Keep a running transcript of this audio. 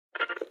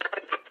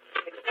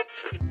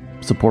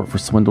Support for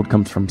Swindled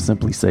comes from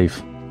Simply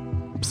Safe.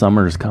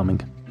 Summer is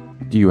coming.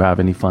 Do you have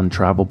any fun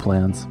travel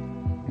plans?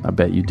 I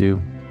bet you do.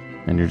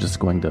 And you're just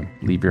going to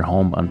leave your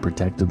home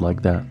unprotected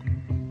like that?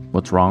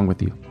 What's wrong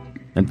with you?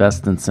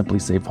 Invest in Simply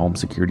Safe Home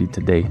Security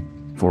today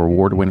for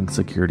award-winning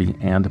security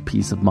and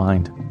peace of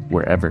mind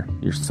wherever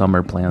your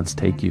summer plans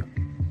take you.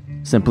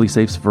 Simply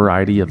Safe's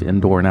variety of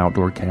indoor and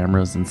outdoor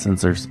cameras and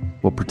sensors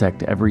will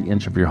protect every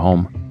inch of your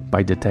home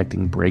by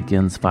detecting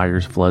break-ins,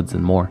 fires, floods,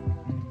 and more.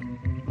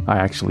 I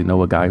actually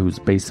know a guy whose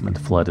basement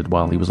flooded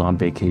while he was on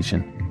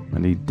vacation,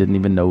 and he didn't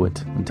even know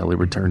it until he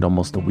returned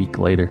almost a week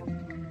later.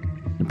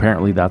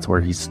 Apparently that's where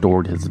he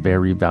stored his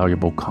very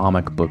valuable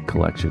comic book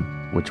collection,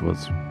 which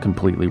was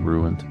completely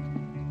ruined.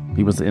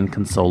 He was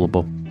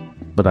inconsolable,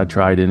 but I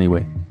tried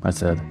anyway. I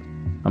said,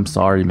 "I'm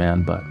sorry,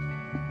 man, but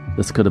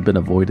this could have been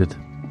avoided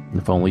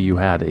if only you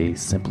had a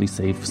Simply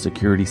Safe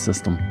security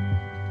system."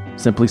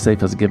 Simply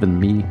Safe has given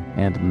me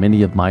and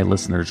many of my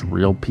listeners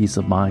real peace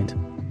of mind.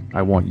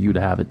 I want you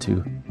to have it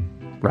too.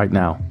 Right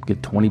now,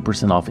 get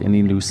 20% off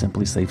any new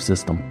Simply Safe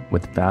system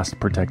with Fast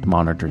Protect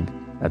monitoring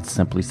at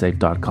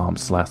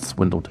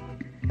simplysafe.com/swindled.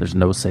 There's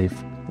no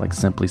safe like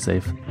Simply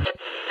Safe.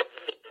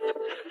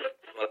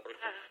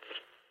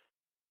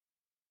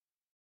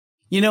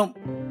 You know,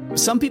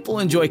 some people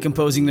enjoy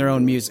composing their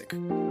own music,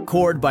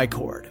 chord by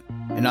chord,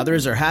 and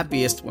others are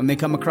happiest when they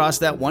come across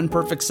that one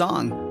perfect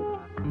song.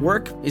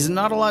 Work is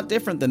not a lot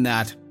different than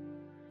that.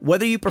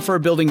 Whether you prefer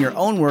building your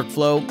own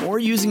workflow or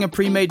using a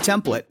pre-made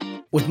template,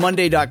 with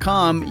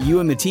Monday.com,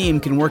 you and the team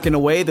can work in a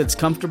way that's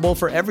comfortable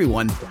for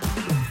everyone.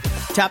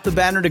 Tap the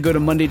banner to go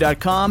to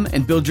Monday.com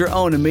and build your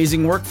own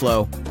amazing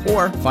workflow,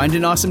 or find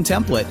an awesome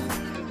template.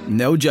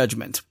 No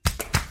judgment.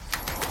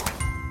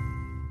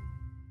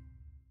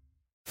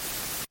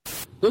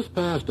 This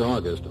past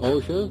August,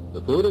 OSHA,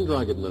 the Food and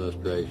Drug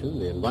Administration,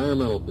 the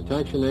Environmental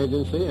Protection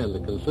Agency, and the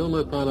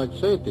Consumer Product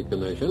Safety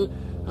Commission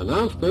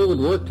announced they would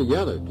work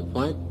together to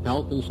fight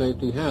health and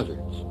safety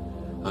hazards.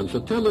 On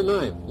September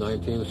 9,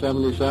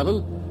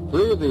 1977,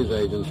 three of these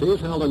agencies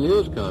held a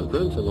news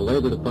conference in the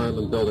Labor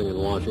Department building in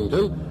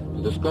Washington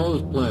to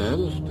disclose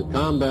plans to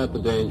combat the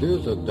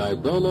dangers of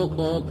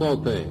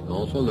dibromochloropropane,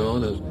 also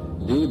known as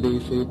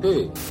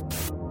DBCP.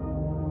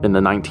 In the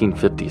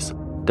 1950s,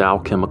 Dow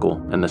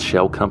Chemical and the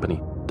Shell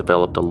Company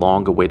developed a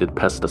long-awaited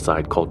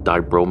pesticide called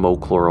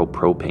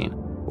dibromochloropropane,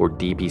 or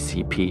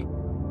DBCP,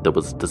 that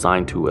was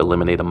designed to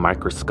eliminate a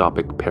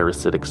microscopic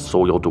parasitic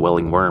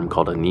soil-dwelling worm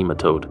called a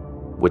nematode,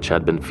 which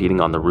had been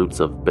feeding on the roots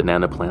of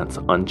banana plants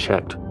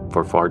unchecked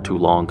for far too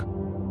long.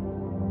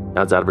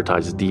 As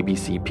advertised,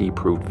 DBCP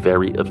proved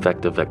very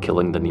effective at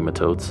killing the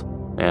nematodes,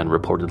 and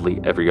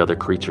reportedly every other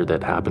creature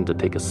that happened to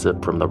take a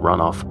sip from the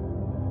runoff.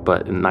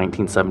 But in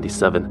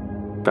 1977,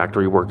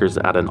 factory workers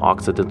at an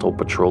Occidental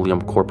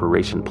Petroleum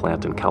Corporation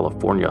plant in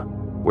California,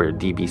 where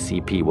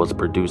DBCP was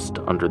produced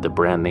under the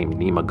brand name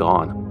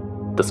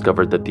Nemagon,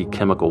 discovered that the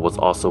chemical was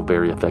also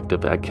very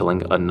effective at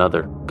killing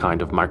another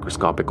kind of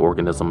microscopic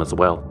organism as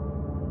well.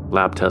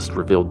 Lab tests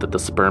revealed that the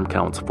sperm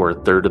counts for a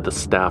third of the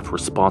staff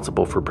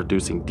responsible for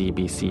producing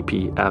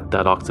DBCP at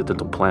that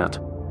Occidental plant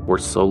were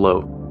so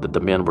low that the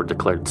men were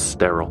declared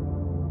sterile.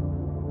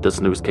 This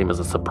news came as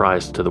a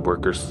surprise to the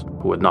workers,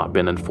 who had not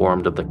been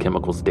informed of the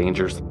chemical's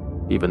dangers,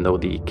 even though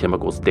the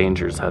chemical's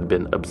dangers had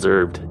been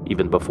observed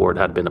even before it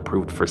had been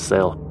approved for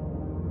sale.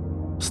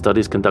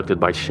 Studies conducted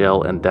by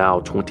Shell and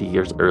Dow 20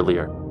 years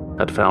earlier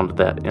had found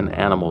that in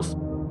animals,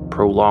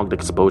 prolonged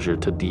exposure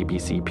to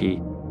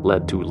DBCP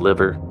led to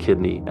liver,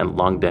 kidney, and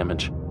lung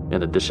damage,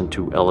 in addition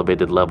to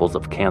elevated levels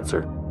of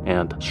cancer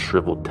and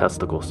shriveled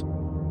testicles.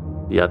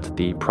 Yet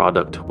the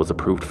product was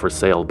approved for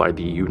sale by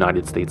the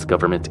United States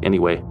government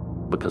anyway,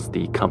 because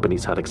the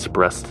companies had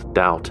expressed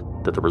doubt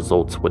that the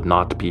results would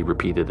not be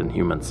repeated in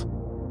humans.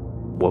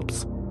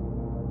 Whoops.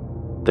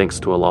 Thanks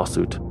to a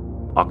lawsuit,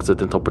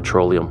 Occidental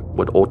Petroleum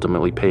would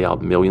ultimately pay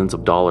out millions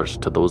of dollars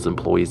to those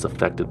employees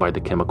affected by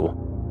the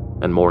chemical.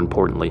 And more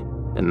importantly,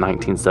 in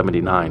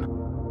 1979,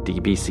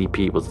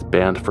 DBCP was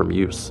banned from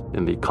use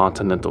in the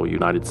continental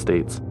United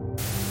States.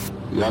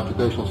 The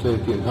Occupational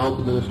Safety and Health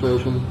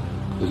Administration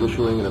is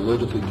issuing an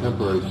emergency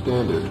temporary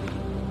standard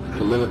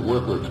to limit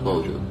worker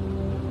exposure.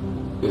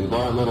 The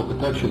Environmental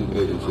Protection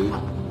Agency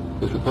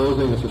is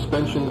proposing a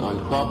suspension on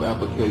crop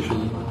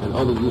application and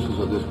other uses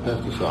of this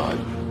pesticide,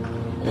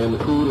 and the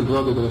Food and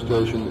Drug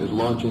Administration is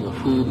launching a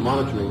food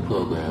monitoring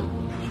program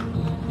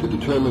to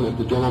determine if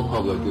the general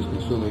public is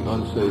consuming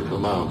unsafe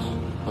amounts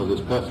of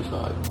this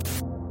pesticide.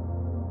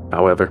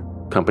 However,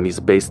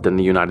 companies based in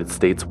the United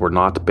States were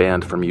not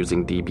banned from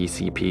using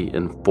DBCP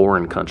in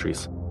foreign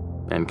countries,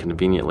 and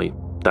conveniently,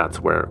 that's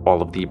where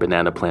all of the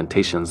banana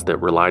plantations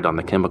that relied on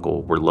the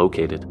chemical were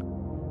located.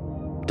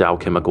 Dow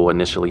Chemical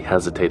initially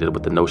hesitated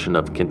with the notion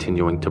of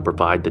continuing to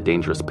provide the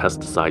dangerous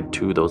pesticide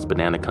to those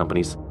banana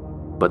companies,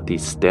 but the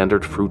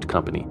Standard Fruit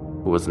Company,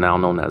 who was now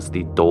known as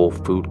the Dole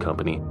Food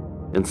Company,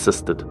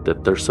 insisted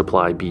that their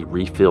supply be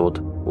refilled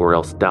or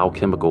else Dow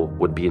Chemical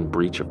would be in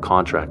breach of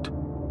contract.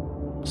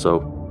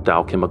 So,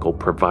 Dow Chemical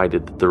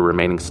provided the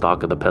remaining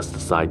stock of the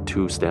pesticide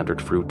to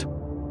Standard Fruit,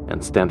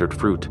 and Standard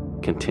Fruit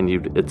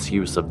continued its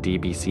use of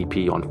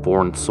DBCP on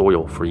foreign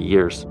soil for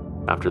years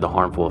after the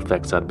harmful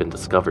effects had been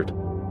discovered.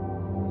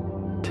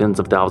 Tens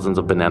of thousands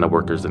of banana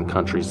workers in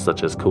countries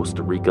such as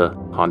Costa Rica,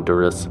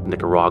 Honduras,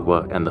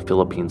 Nicaragua, and the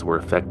Philippines were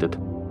affected.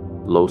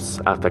 Los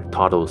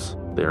Afectados,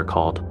 they are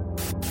called.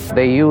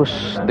 They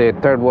use the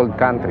third world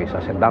countries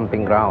as a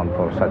dumping ground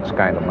for such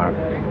kind of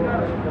marketing.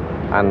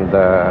 And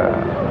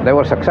they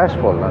were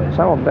successful, and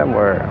some of them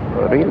were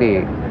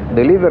really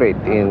deliberate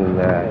in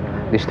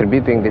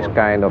distributing this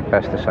kind of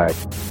pesticide.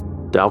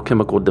 Dow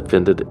Chemical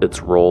defended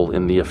its role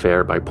in the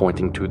affair by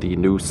pointing to the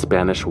new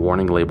Spanish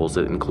warning labels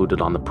it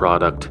included on the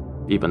product,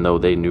 even though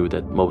they knew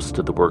that most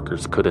of the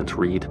workers couldn't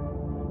read.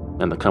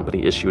 And the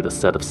company issued a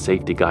set of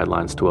safety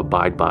guidelines to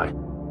abide by.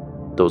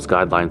 Those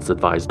guidelines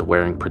advised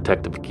wearing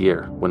protective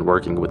gear when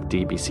working with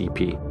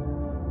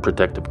DBCP,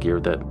 protective gear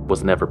that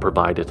was never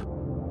provided.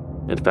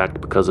 In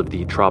fact, because of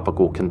the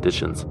tropical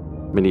conditions,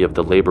 many of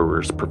the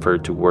laborers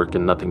preferred to work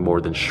in nothing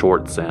more than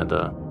shorts and,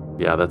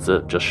 that's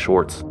it, just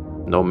shorts.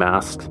 No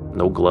masks,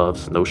 no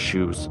gloves, no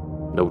shoes,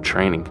 no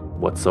training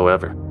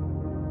whatsoever.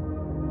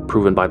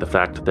 Proven by the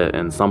fact that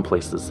in some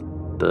places,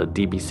 the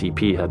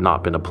DBCP had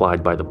not been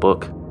applied by the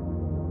book.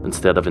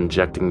 Instead of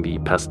injecting the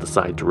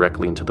pesticide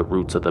directly into the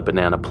roots of the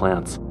banana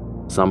plants,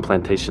 some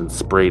plantations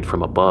sprayed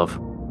from above,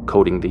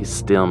 coating these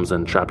stems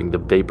and trapping the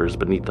vapors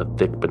beneath the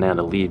thick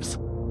banana leaves.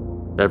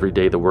 Every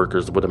day the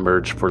workers would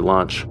emerge for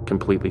lunch,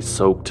 completely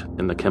soaked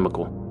in the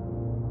chemical.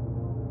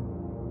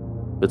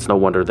 It's no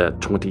wonder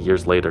that 20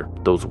 years later,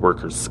 those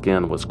workers'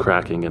 skin was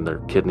cracking and their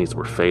kidneys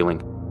were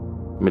failing.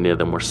 Many of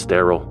them were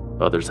sterile,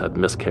 others had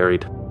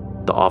miscarried.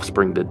 The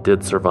offspring that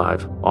did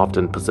survive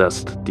often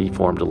possessed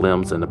deformed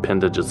limbs and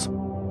appendages.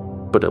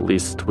 But at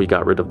least we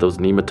got rid of those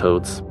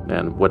nematodes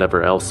and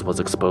whatever else was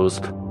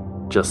exposed,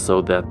 just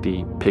so that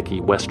the picky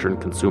Western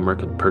consumer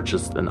could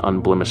purchase an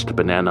unblemished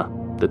banana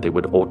that they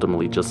would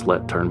ultimately just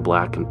let turn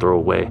black and throw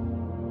away.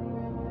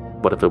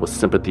 But if it was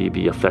sympathy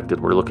the affected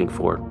were looking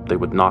for, they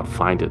would not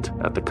find it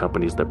at the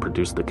companies that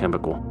produced the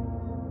chemical.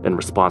 In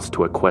response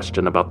to a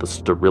question about the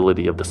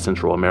sterility of the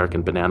Central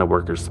American banana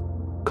workers,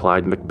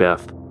 Clyde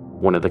Macbeth,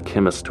 one of the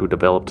chemists who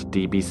developed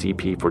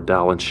DBCP for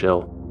Dow and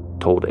Shell,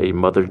 told a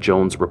Mother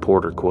Jones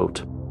reporter,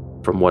 quote,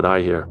 "From what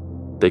I hear,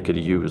 they could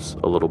use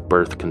a little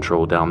birth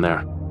control down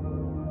there."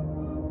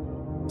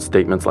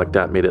 Statements like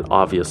that made it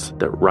obvious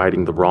that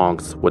righting the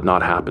wrongs would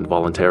not happen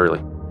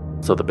voluntarily,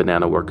 so the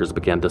banana workers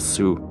began to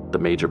sue the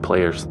major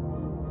players,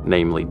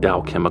 namely Dow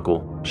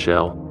Chemical,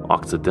 Shell,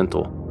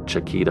 Occidental,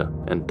 Chiquita,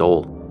 and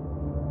Dole.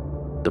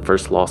 The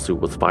first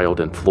lawsuit was filed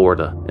in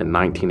Florida in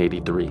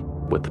 1983,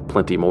 with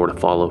plenty more to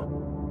follow,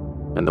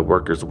 and the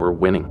workers were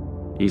winning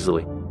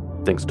easily,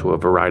 thanks to a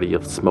variety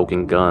of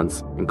smoking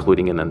guns,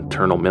 including an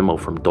internal memo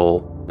from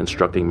Dole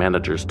instructing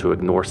managers to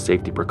ignore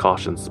safety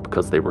precautions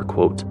because they were,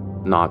 quote,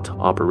 not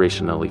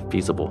operationally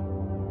feasible.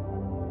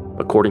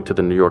 According to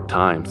the New York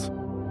Times,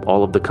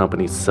 all of the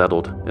companies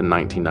settled in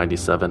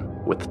 1997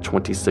 with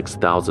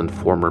 26,000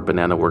 former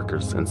banana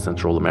workers in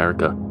Central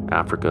America,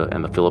 Africa,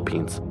 and the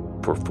Philippines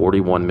for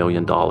 $41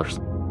 million.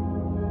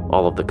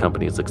 All of the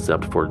companies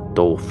except for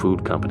Dole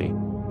Food Company,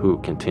 who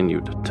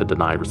continued to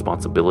deny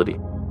responsibility.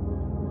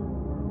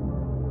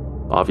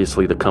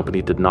 Obviously, the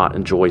company did not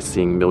enjoy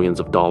seeing millions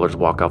of dollars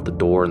walk out the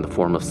door in the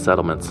form of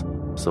settlements,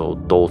 so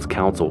Dole's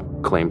counsel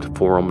claimed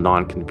forum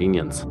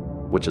non-convenience,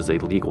 which is a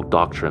legal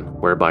doctrine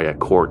whereby a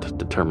court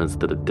determines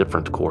that a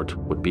different court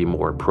would be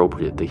more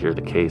appropriate to hear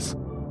the case.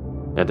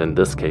 And in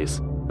this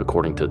case,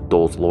 according to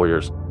Dole's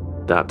lawyers,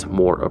 that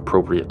more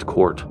appropriate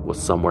court was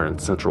somewhere in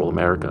Central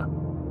America,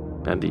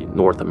 and the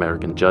North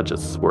American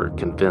judges were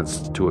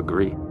convinced to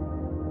agree.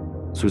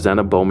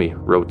 Susanna Bomey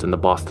wrote in the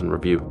Boston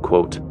Review,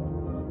 quote,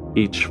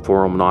 "Each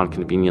forum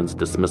non-convenience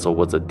dismissal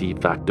was a de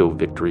facto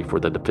victory for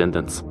the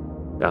defendants,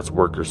 as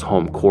workers'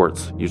 home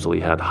courts usually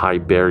had high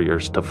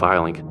barriers to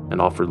filing and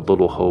offered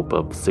little hope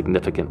of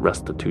significant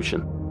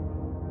restitution.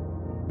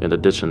 In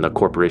addition, the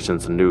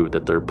corporations knew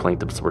that their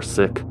plaintiffs were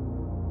sick.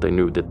 They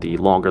knew that the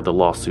longer the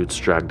lawsuits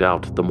dragged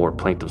out, the more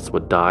plaintiffs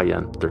would die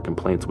and their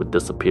complaints would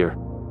disappear.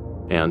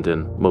 And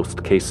in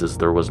most cases,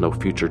 there was no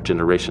future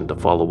generation to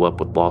follow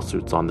up with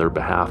lawsuits on their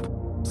behalf,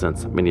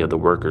 since many of the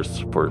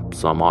workers, for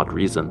some odd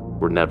reason,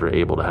 were never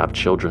able to have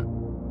children."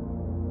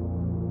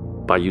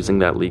 By using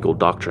that legal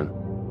doctrine,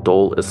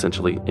 Dole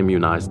essentially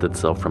immunized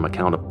itself from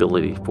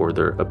accountability for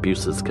their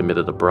abuses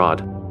committed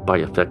abroad by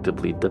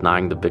effectively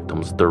denying the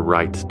victims their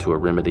right to a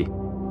remedy.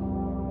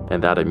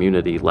 And that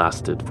immunity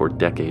lasted for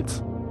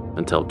decades,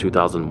 until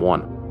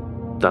 2001.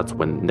 That's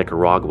when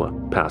Nicaragua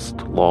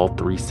passed Law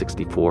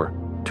 364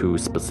 to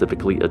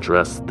specifically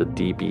address the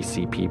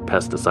DBCP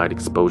pesticide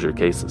exposure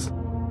cases.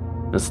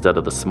 Instead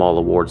of the small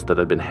awards that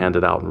had been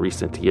handed out in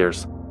recent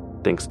years,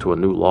 thanks to a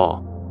new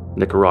law,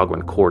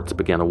 Nicaraguan courts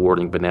began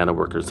awarding banana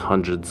workers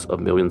hundreds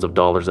of millions of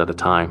dollars at a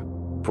time,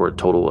 for a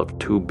total of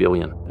 $2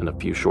 billion in a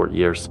few short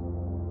years.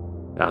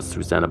 As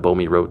Susanna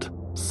Bomey wrote,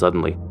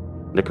 suddenly,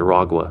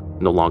 Nicaragua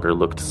no longer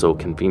looked so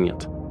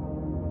convenient.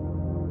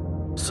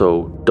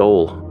 So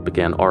Dole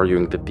began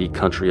arguing that the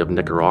country of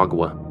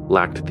Nicaragua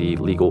lacked the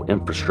legal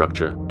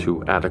infrastructure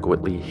to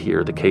adequately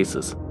hear the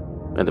cases,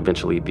 and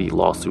eventually the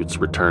lawsuits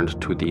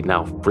returned to the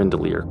now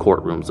friendlier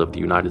courtrooms of the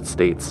United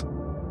States.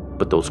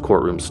 But those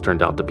courtrooms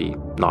turned out to be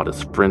not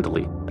as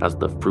friendly as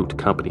the fruit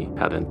company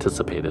had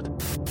anticipated.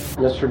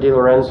 Mr.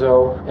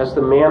 DiLorenzo, as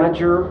the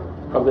manager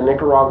of the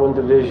Nicaraguan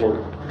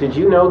division, did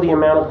you know the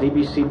amount of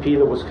DBCP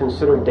that was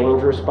considered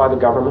dangerous by the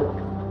government?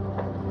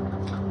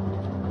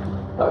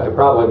 I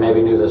probably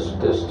maybe knew the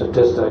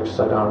statistics.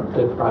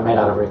 I may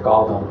not have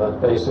recalled them,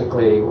 but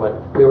basically what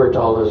we were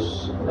told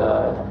is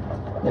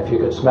if you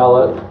could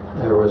smell it,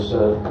 there was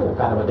a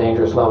kind of a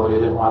dangerous level. You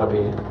didn't want to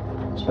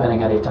be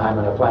spending any time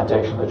in a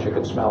plantation that you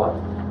could smell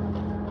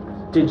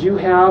it. Did you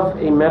have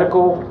a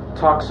medical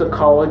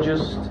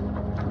toxicologist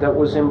that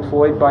was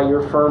employed by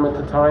your firm at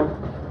the time?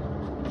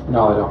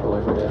 No, I don't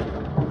believe we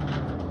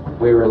did.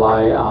 We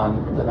rely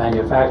on the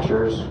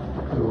manufacturers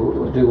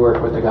who do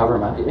work with the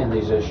government in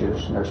these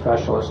issues, and they're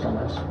specialists in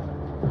this.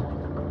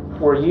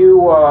 Were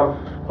you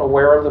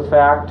aware of the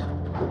fact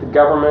that the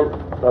government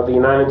of the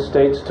United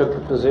States took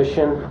the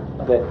position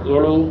that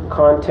any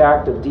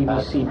contact of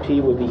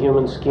DBCP with the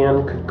human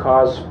skin could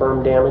cause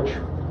sperm damage?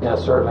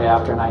 Yes, certainly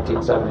after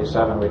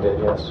 1977 we did,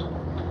 yes.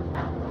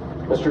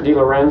 Mr.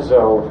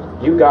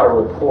 DiLorenzo, you got a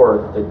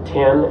report that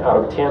 10 out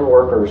of 10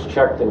 workers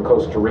checked in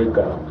Costa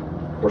Rica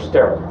were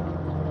sterile.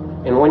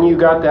 And when you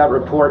got that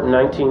report in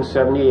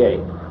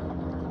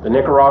 1978, the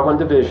Nicaraguan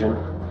division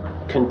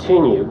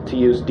continued to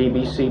use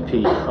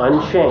DBCP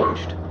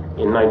unchanged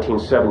in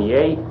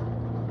 1978,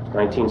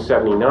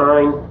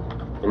 1979,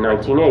 and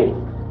 1980.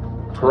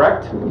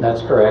 Correct?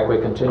 That's correct. We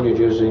continued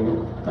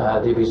using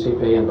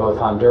DBCP in both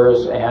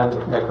Honduras and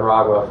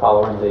Nicaragua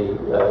following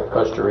the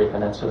Costa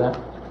Rican incident,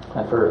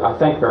 and for, I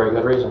think, very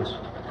good reasons.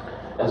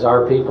 As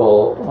our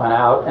people went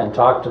out and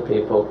talked to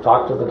people,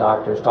 talked to the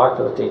doctors, talked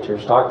to the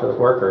teachers, talked to the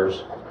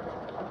workers,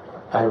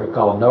 I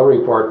recall no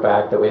report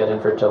back that we had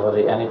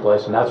infertility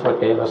anyplace, and that's what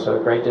gave us a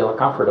great deal of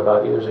comfort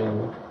about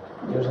using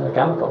the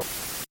chemical.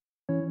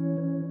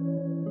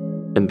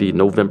 In the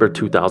November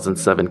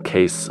 2007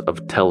 case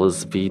of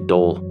Tellez v.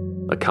 Dole,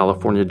 a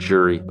California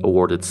jury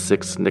awarded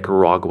 6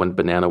 Nicaraguan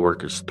banana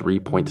workers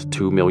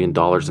 $3.2 million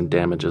in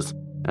damages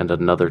and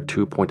another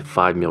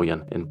 $2.5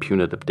 million in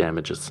punitive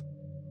damages.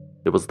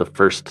 It was the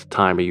first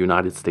time a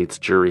United States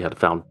jury had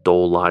found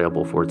Dole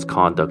liable for its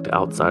conduct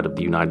outside of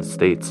the United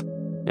States,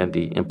 and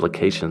the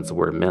implications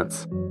were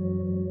immense.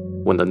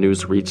 When the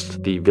news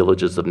reached the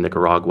villages of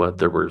Nicaragua,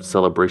 there were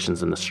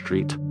celebrations in the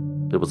street.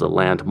 It was a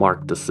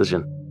landmark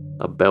decision,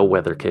 a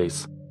bellwether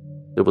case.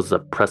 It was a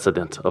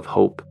precedent of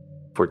hope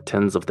for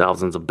tens of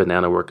thousands of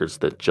banana workers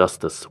that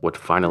justice would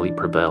finally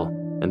prevail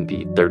in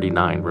the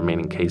 39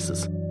 remaining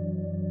cases.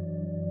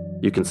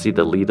 You can see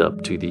the lead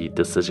up to the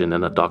decision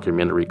in a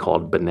documentary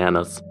called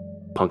Bananas,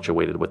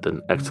 punctuated with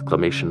an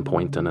exclamation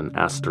point and an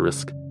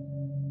asterisk.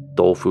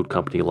 Dole Food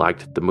Company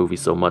liked the movie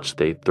so much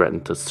they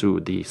threatened to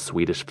sue the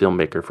Swedish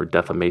filmmaker for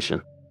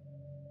defamation.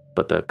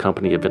 But the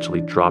company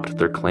eventually dropped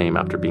their claim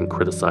after being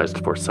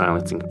criticized for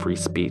silencing free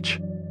speech.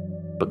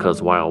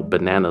 Because while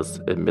Bananas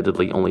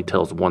admittedly only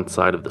tells one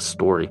side of the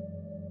story,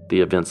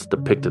 the events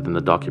depicted in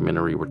the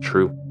documentary were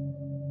true.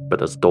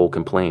 But as Dole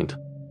complained,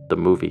 the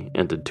movie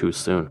ended too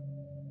soon.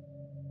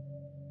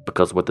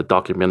 Because what the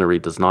documentary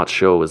does not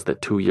show is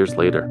that 2 years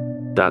later,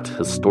 that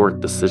historic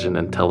decision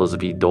in Tellez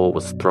v. Dole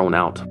was thrown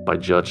out by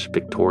Judge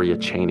Victoria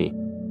Cheney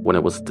when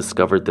it was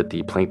discovered that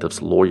the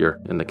plaintiff's lawyer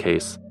in the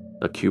case,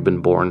 a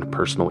Cuban-born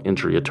personal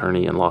injury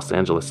attorney in Los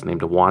Angeles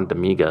named Juan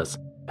Dominguez,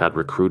 had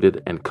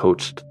recruited and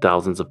coached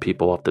thousands of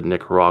people off the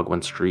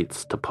Nicaraguan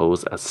streets to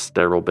pose as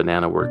sterile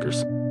banana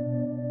workers.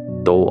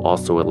 Dole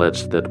also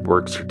alleged that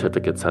work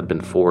certificates had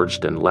been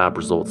forged and lab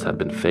results had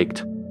been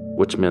faked,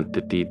 which meant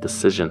that the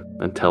decision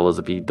in Tellez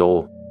v.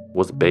 Dole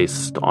was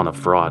based on a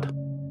fraud.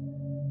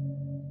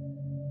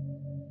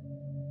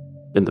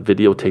 In the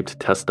videotaped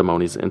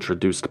testimonies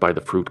introduced by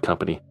the fruit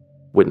company,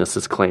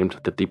 witnesses claimed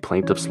that the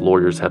plaintiff's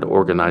lawyers had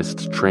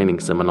organized training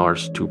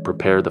seminars to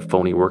prepare the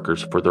phony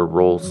workers for their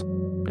roles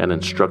and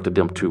instructed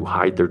them to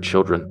hide their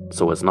children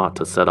so as not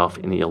to set off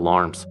any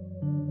alarms.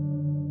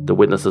 The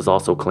witnesses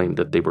also claimed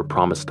that they were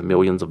promised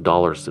millions of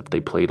dollars if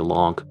they played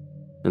along,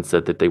 and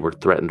said that they were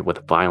threatened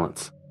with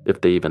violence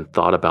if they even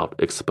thought about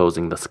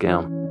exposing the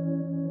scam.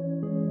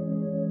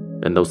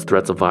 And those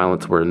threats of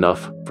violence were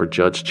enough for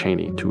Judge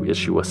Cheney to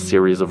issue a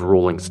series of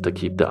rulings to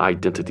keep the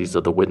identities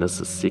of the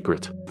witnesses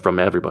secret from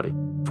everybody,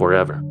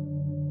 forever,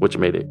 which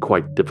made it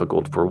quite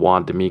difficult for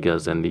Juan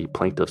Dominguez and the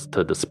plaintiffs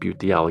to dispute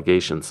the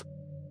allegations.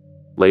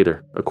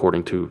 Later,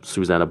 according to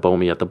Susanna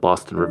Bomi at the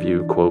Boston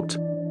Review, quote,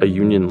 a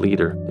union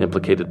leader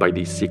implicated by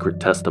the secret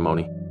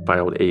testimony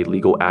filed a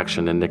legal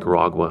action in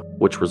Nicaragua,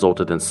 which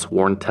resulted in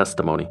sworn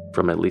testimony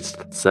from at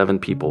least 7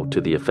 people to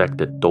the effect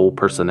that Dole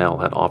personnel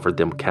had offered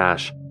them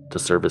cash to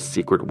serve as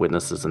secret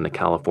witnesses in the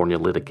California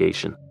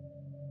litigation.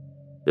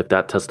 If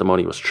that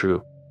testimony was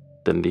true,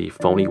 then the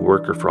phony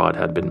worker fraud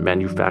had been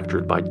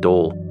manufactured by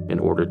Dole in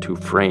order to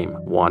frame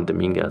Juan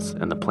Dominguez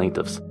and the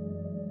plaintiffs.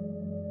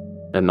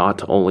 And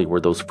not only were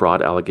those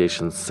fraud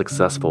allegations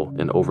successful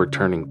in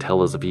overturning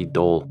Tellez v.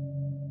 Dole,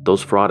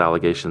 Those fraud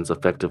allegations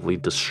effectively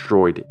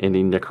destroyed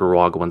any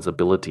Nicaraguan's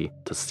ability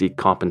to seek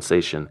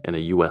compensation in a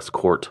U.S.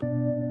 court.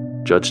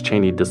 Judge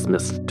Chaney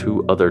dismissed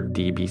 2 other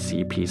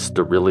DBCP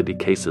sterility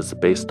cases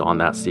based on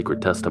that secret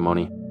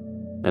testimony,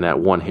 and at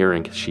one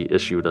hearing she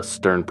issued a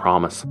stern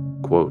promise,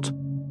 quote,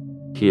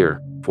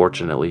 "Here,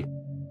 fortunately,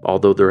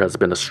 although there has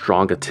been a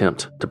strong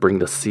attempt to bring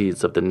the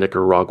seeds of the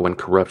Nicaraguan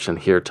corruption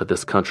here to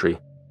this country,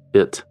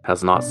 it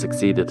has not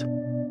succeeded,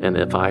 and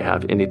if I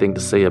have anything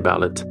to say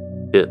about it,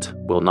 it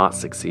will not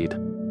succeed."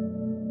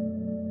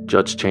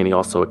 Judge Chaney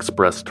also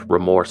expressed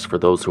remorse for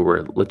those who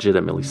were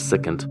legitimately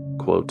sickened,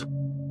 quote,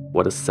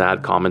 "What a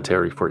sad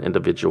commentary for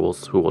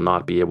individuals who will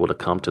not be able to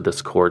come to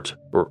this court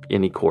or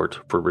any court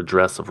for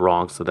redress of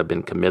wrongs that have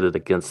been committed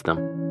against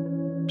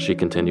them." She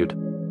continued,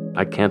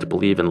 "I can't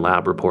believe in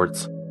lab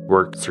reports,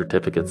 work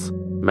certificates,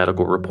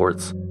 medical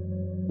reports.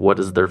 What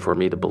is there for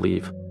me to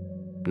believe?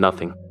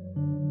 Nothing."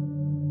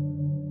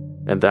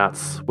 And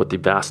that's what the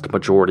vast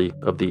majority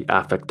of the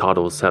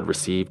afectados had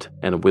received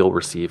and will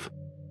receive.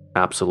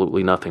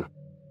 Absolutely nothing.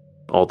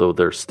 Although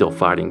they're still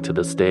fighting to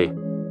this day.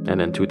 And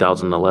in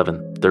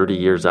 2011, 30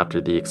 years after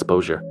the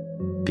exposure,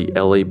 the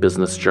LA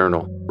Business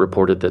Journal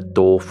reported that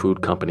Dole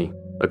Food Company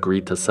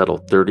agreed to settle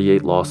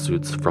 38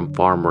 lawsuits from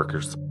farm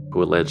workers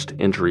who alleged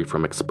injury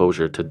from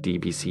exposure to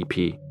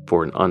DBCP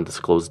for an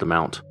undisclosed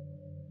amount.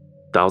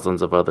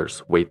 Thousands of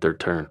others wait their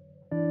turn.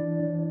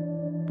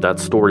 That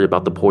story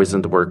about the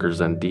poisoned workers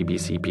and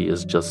DBCP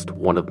is just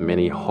one of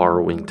many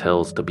harrowing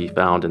tales to be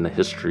found in the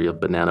history of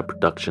banana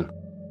production.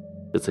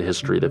 It's a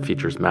history that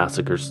features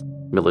massacres,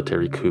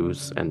 military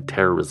coups, and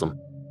terrorism,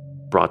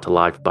 brought to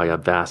life by a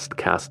vast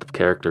cast of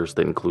characters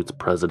that includes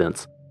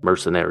presidents,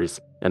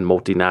 mercenaries, and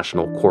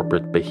multinational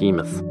corporate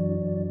behemoths.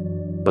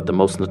 But the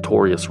most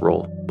notorious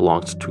role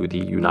belongs to the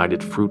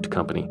United Fruit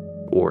Company,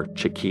 or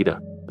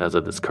Chiquita, as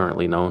it is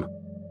currently known,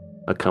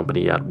 a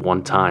company at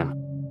one time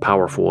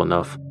powerful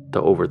enough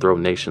to overthrow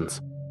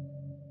nations.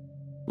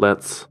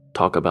 Let's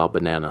talk about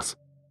bananas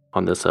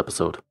on this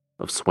episode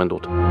of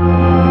Swindled.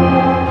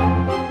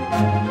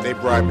 They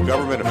bribed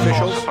government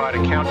officials,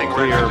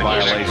 clear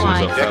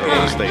violations of federal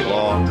and state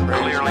law,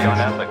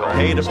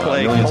 pay to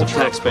play millions of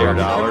taxpayer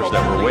dollars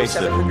that were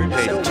wasted,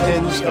 paid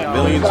tens of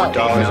millions of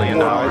dollars in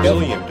 $1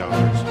 billion,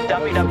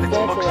 dumping up its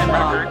books and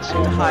records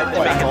to hide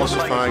by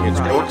falsifying its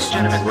books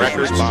and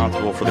records,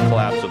 responsible for the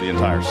collapse of the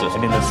entire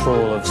system. And in this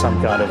role of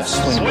some kind of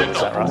swindle, is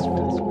that right?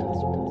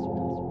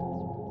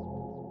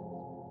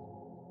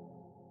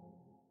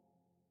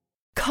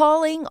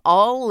 Calling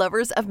all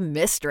lovers of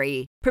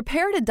mystery.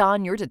 Prepare to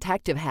don your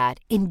detective hat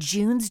in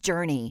June's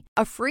Journey,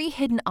 a free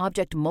hidden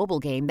object mobile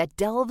game that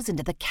delves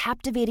into the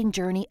captivating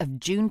journey of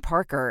June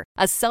Parker,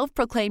 a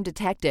self-proclaimed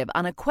detective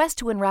on a quest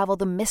to unravel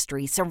the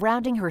mystery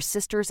surrounding her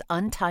sister's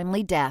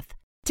untimely death.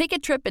 Take a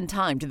trip in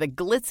time to the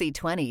glitzy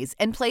 20s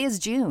and play as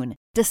June,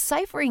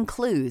 deciphering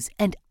clues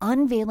and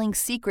unveiling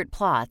secret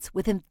plots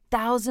within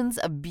thousands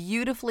of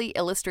beautifully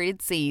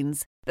illustrated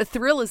scenes. The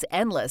thrill is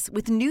endless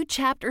with new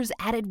chapters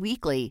added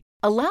weekly,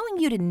 allowing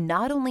you to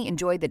not only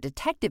enjoy the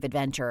detective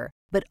adventure,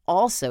 but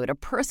also to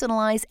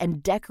personalize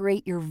and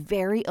decorate your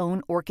very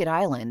own Orchid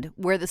Island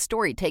where the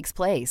story takes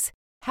place.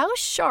 How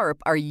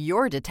sharp are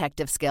your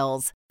detective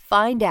skills?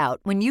 Find out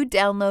when you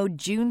download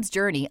June's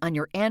Journey on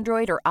your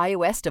Android or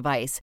iOS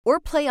device or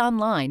play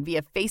online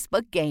via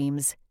Facebook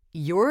Games.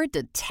 Your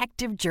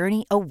detective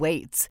journey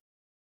awaits.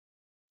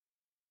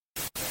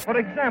 For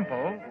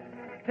example,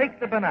 take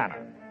the banana.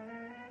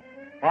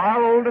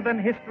 Far older than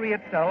history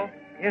itself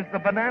is the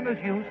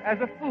banana's use as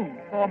a food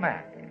for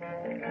man.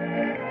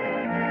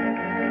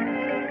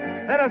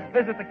 Let us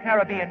visit the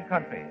Caribbean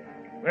countries,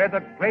 where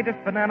the greatest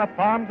banana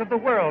farms of the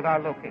world are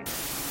located.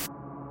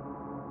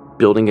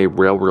 Building a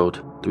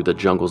railroad through the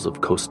jungles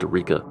of Costa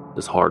Rica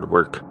is hard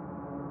work.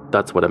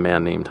 That's what a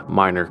man named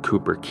Minor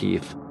Cooper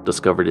Keith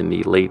discovered in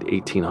the late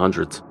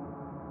 1800s.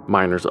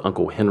 Minor's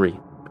uncle Henry,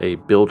 a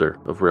builder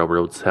of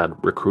railroads, had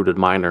recruited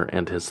Minor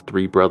and his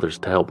 3 brothers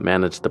to help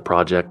manage the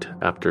project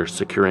after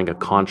securing a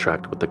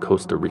contract with the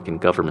Costa Rican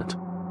government.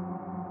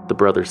 The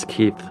brothers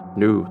Keith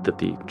knew that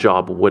the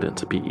job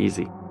wouldn't be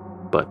easy,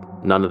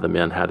 but none of the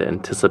men had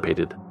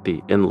anticipated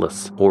the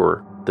endless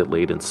horror that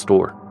laid in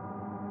store.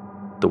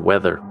 The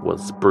weather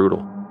was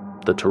brutal,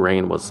 the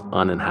terrain was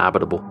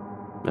uninhabitable,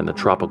 and the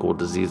tropical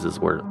diseases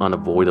were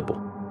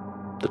unavoidable.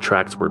 The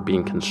tracks were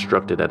being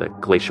constructed at a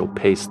glacial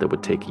pace that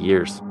would take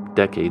years,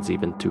 decades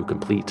even, to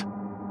complete.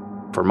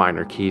 For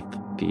Minor Keith,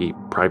 the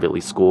privately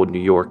schooled New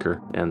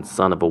Yorker and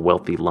son of a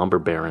wealthy lumber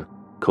baron,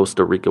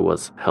 Costa Rica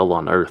was hell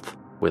on earth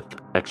with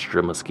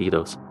extra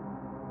mosquitoes.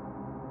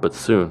 But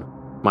soon,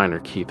 Minor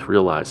Keith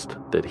realized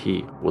that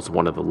he was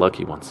one of the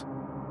lucky ones.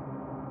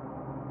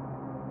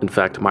 In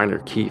fact, Minor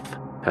Keith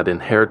had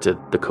inherited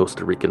the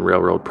Costa Rican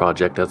Railroad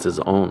project as his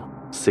own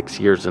 6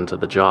 years into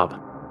the job.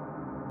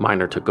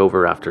 Minor took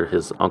over after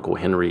his Uncle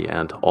Henry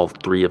and all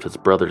 3 of his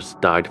brothers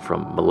died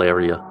from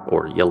malaria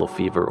or yellow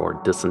fever or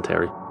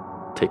dysentery.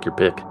 Take your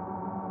pick.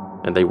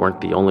 And they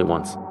weren't the only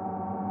ones.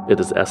 It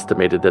is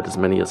estimated that as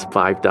many as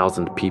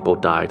 5,000 people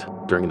died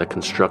during the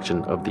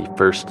construction of the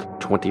first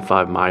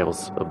 25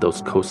 miles of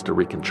those Costa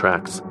Rican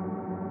tracks.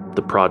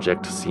 The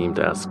project seemed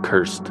as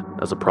cursed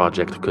as a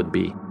project could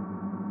be.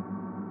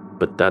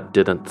 But that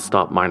didn't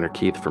stop Miner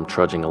Keith from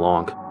trudging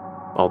along,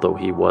 although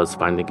he was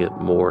finding it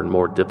more and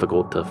more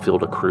difficult to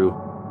field a crew.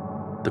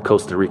 The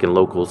Costa Rican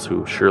locals,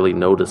 who surely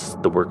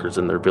noticed the workers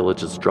in their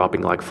villages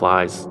dropping like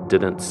flies,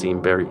 didn't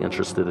seem very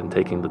interested in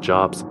taking the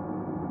jobs.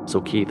 So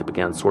Keith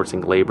began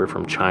sourcing labor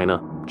from China,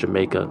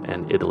 Jamaica,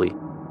 and Italy.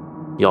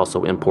 He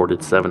also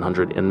imported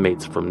 700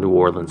 inmates from New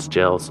Orleans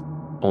jails,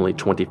 only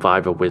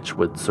 25 of which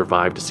would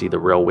survive to see the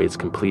railway's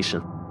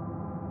completion,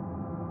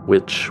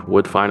 which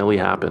would finally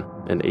happen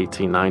in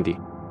 1890.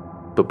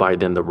 But by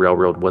then the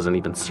railroad wasn't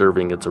even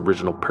serving its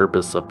original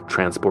purpose of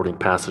transporting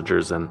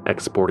passengers and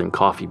exporting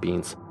coffee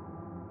beans.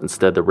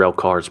 Instead, the rail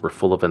cars were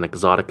full of an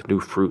exotic new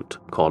fruit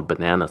called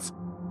bananas,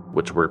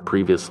 which were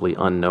previously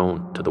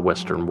unknown to the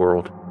Western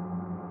world.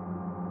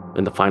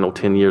 In the final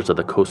 10 years of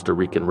the Costa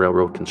Rican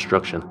railroad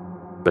construction,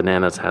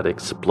 bananas had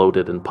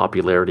exploded in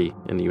popularity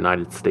in the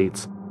United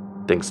States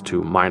thanks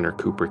to Miner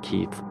Cooper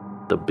Keith,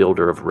 the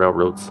builder of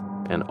railroads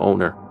and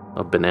owner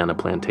of banana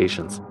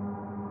plantations.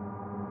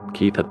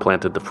 Keith had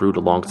planted the fruit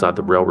alongside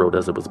the railroad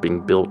as it was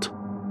being built.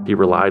 He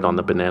relied on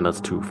the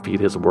bananas to feed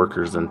his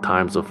workers in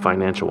times of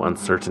financial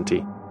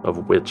uncertainty,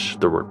 of which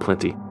there were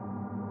plenty.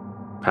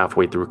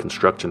 Halfway through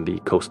construction, the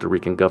Costa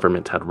Rican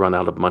government had run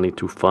out of money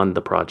to fund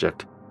the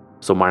project,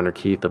 so Miner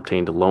Keith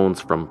obtained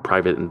loans from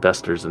private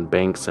investors and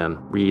banks and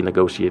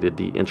renegotiated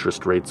the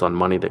interest rates on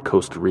money that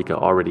Costa Rica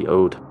already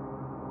owed.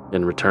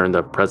 In return,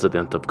 the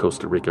president of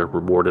Costa Rica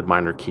rewarded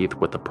Miner Keith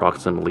with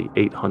approximately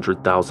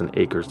 800,000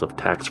 acres of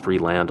tax-free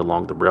land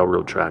along the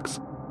railroad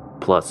tracks,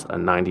 plus a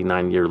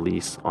 99-year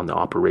lease on the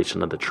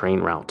operation of the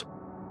train route.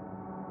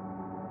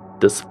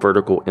 This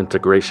vertical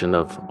integration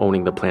of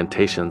owning the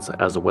plantations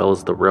as well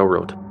as the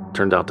railroad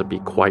turned out to be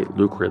quite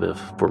lucrative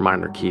for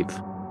Miner Keith,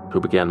 who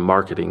began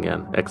marketing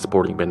and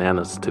exporting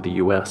bananas to the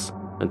U.S.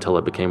 until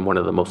it became one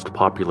of the most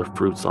popular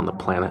fruits on the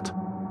planet.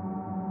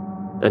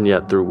 And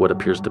yet, through what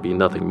appears to be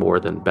nothing more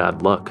than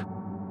bad luck,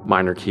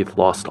 Miner Keith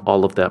lost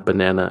all of that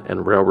banana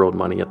and railroad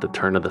money at the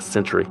turn of the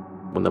century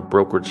when the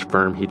brokerage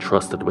firm he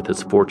trusted with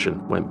his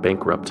fortune went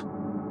bankrupt.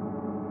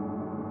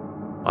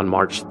 On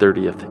March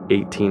 30th,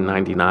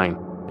 1899,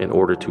 in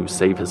order to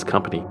save his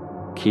company,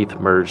 Keith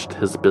merged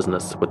his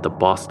business with the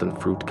Boston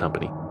Fruit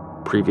Company,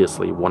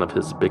 previously one of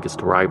his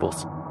biggest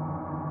rivals.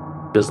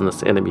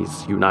 Business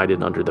enemies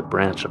united under the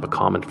branch of a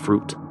common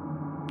fruit.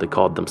 They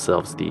called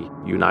themselves the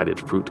United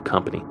Fruit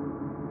Company.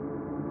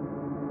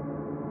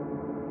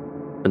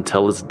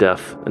 Until his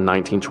death in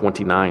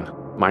 1929,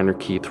 Miner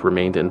Keith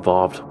remained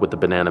involved with the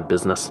banana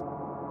business.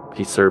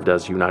 He served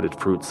as United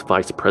Fruit's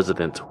vice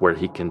president, where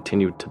he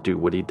continued to do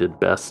what he did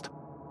best: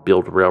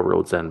 build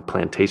railroads and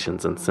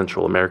plantations in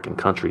Central American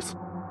countries.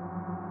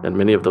 And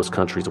many of those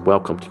countries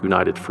welcomed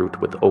United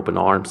Fruit with open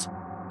arms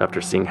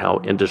after seeing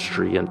how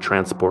industry and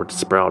transport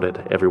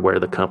sprouted everywhere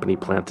the company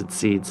planted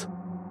seeds.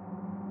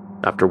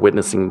 After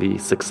witnessing the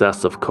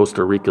success of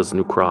Costa Rica's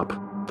new crop,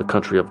 the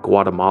country of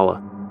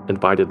Guatemala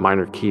invited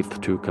Miner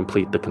Keith to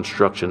complete the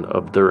construction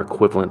of their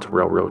equivalent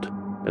railroad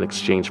in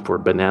exchange for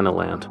banana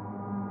land.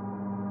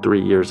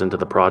 3 years into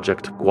the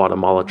project,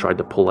 Guatemala tried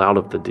to pull out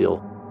of the deal,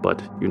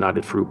 but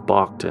United Fruit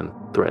balked and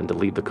threatened to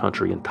leave the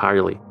country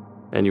entirely,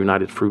 and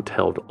United Fruit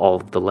held all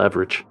of the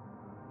leverage.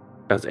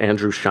 As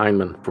Andrew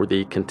Scheinman for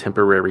the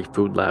Contemporary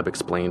Food Lab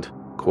explained,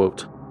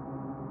 quote,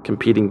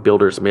 "Competing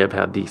builders may have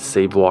had the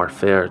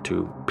savoir-faire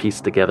to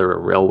piece together a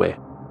railway,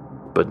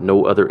 but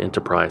no other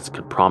enterprise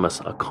could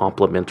promise a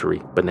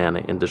complementary banana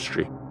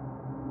industry."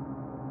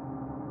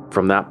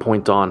 From that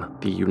point on,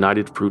 the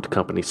United Fruit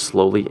Company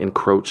slowly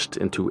encroached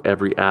into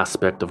every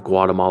aspect of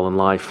Guatemalan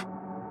life.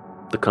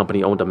 The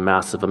company owned a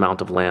massive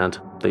amount of land.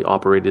 They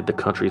operated the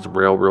country's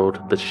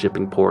railroad, the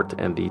shipping port,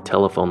 and the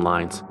telephone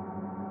lines.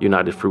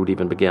 United Fruit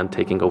even began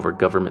taking over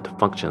government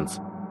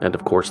functions, and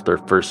of course their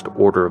first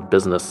order of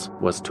business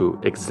was to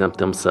exempt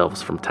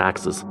themselves from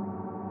taxes.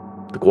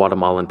 The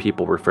Guatemalan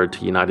people referred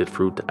to United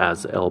Fruit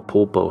as El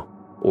Pulpo,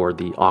 or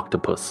the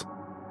octopus,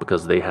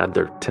 because they had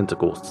their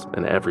tentacles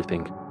in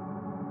everything.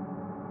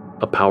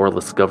 A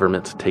powerless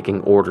government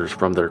taking orders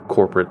from their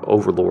corporate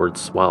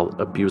overlords while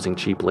abusing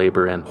cheap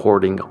labor and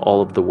hoarding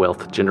all of the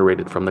wealth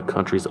generated from the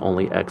country's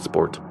only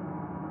export.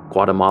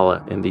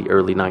 Guatemala in the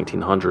early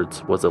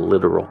 1900s was a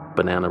literal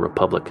banana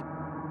republic.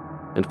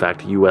 In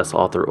fact, U.S.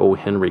 author O.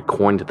 Henry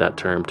coined that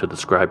term to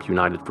describe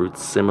United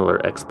Fruit's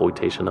similar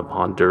exploitation of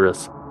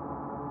Honduras.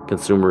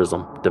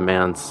 Consumerism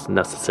demands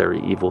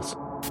necessary evils.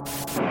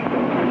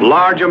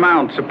 Large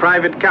amounts of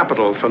private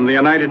capital from the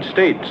United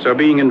States are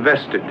being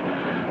invested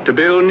to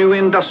build new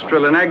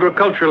industrial and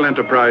agricultural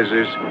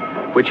enterprises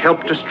which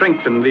help to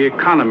strengthen the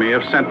economy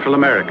of Central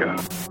America.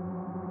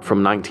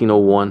 From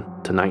 1901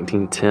 to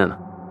 1910,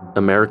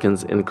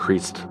 Americans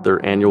increased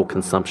their annual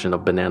consumption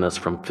of bananas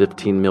from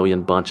 15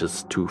 million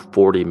bunches to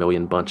 40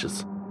 million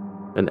bunches,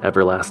 an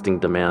everlasting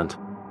demand.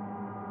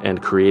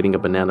 and creating a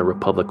banana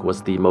republic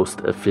was the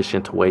most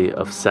efficient way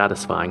of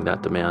satisfying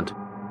that demand.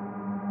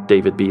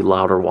 David B.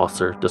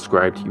 Lauderwasser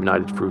described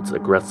United Fruit's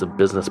aggressive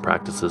business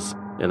practices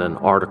in an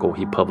article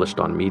he published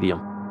on Medium.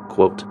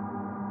 Quote,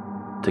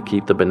 "To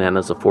keep the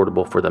bananas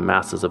affordable for the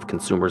masses of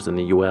consumers in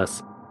the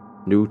U.S.,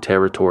 new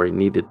territory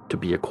needed to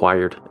be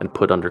acquired and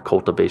put under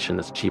cultivation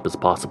as cheap as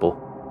possible.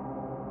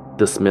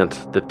 This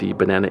meant that the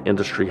banana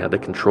industry had to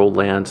control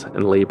land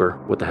and labor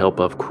with the help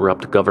of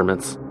corrupt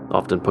governments,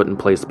 often put in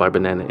place by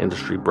banana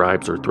industry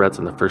bribes or threats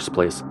in the first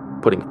place,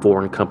 putting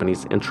foreign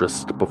companies'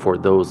 interests before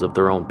those of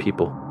their own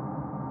people."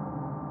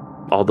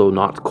 Although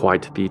not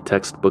quite the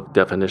textbook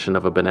definition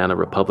of a banana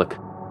republic,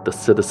 the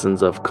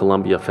citizens of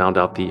Colombia found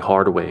out the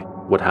hard way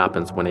what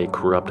happens when a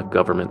corrupt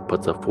government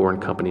puts a foreign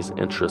company's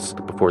interests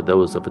before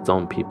those of its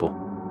own people.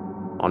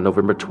 On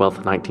November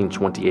 12,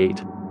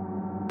 1928,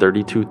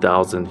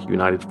 32,000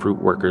 United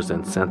Fruit workers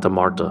in Santa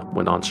Marta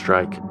went on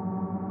strike.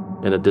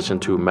 In addition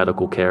to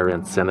medical care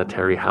and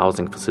sanitary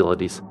housing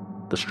facilities,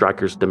 the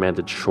strikers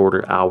demanded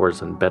shorter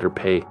hours and better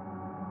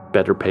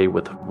pay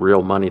with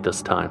real money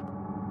this time.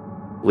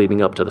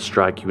 Leading up to the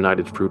strike,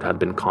 United Fruit had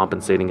been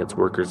compensating its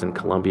workers in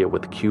Colombia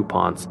with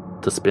coupons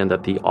to spend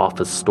at the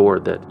office store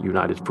that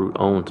United Fruit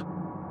owned.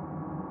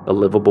 A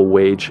livable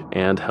wage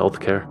and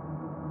health care?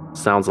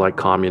 Sounds like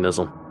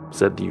communism,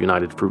 said the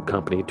United Fruit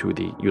Company to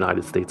the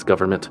United States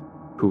government,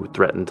 who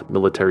threatened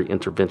military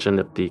intervention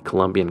if the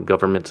Colombian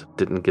government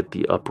didn't get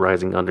the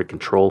uprising under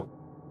control,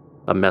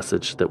 a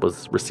message that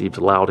was received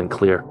loud and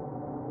clear.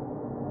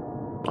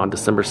 On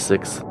December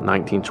 6,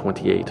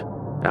 1928,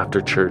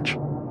 after church,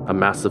 a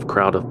massive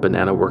crowd of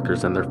banana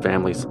workers and their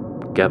families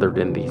gathered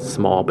in the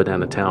small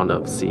banana town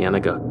of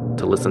Cienega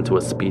to listen to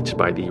a speech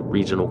by the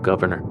regional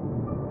governor.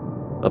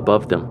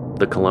 Above them,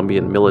 the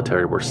Colombian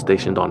military were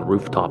stationed on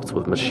rooftops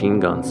with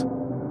machine guns.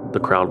 The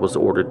crowd was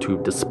ordered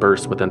to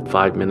disperse within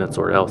 5 minutes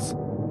or else,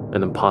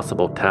 an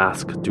impossible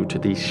task due to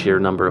the sheer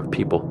number of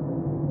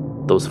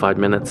people. Those 5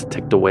 minutes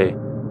ticked away,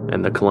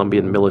 and the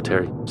Colombian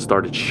military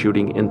started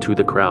shooting into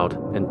the crowd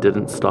and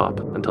didn't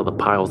stop until the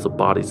piles of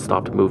bodies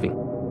stopped moving.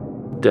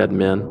 Dead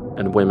men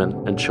and women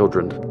and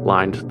children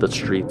lined the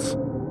streets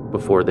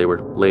before they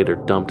were later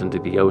dumped into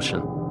the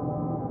ocean.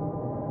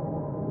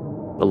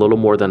 A little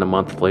more than a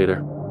month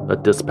later, a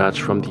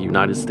dispatch from the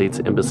United States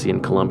Embassy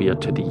in Colombia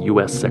to the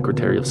U.S.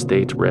 Secretary of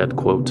State read,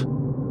 quote,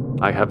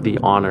 "I have the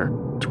honor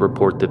to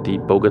report that the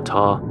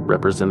Bogotá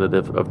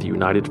representative of the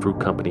United Fruit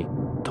Company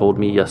told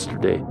me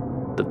yesterday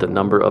that the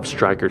number of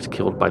strikers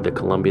killed by the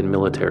Colombian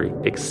military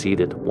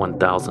exceeded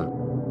 1,000.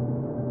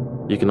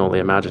 You can only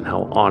imagine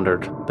how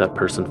honored that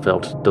person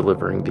felt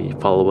delivering the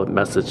follow-up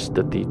message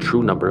that the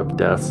true number of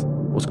deaths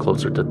was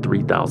closer to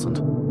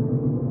 3,000.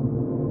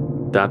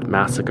 That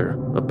massacre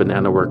of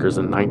banana workers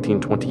in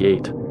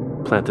 1928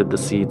 planted the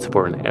seeds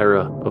for an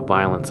era of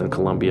violence in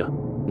Colombia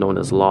known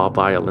as La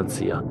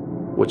Violencia,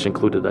 which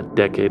included a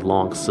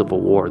decade-long civil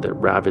war that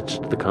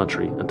ravaged the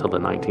country until the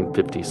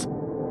 1950s.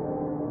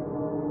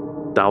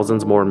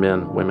 Thousands more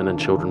men, women, and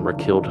children were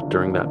killed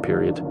during that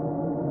period,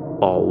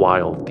 all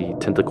while the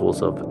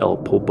tentacles of El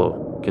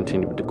Popo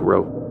continued to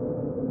grow.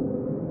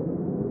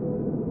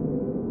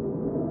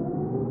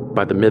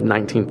 By the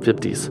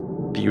mid-1950s,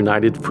 the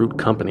United Fruit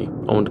Company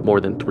owned more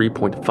than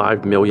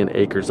 3.5 million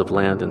acres of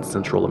land in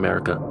Central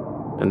America,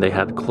 and they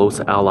had close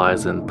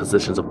allies in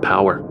positions of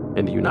power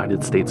in the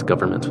United States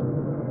government.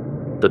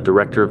 The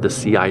director of the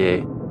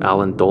CIA,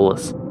 Allen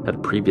Dulles,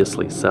 had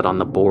previously sat on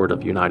the board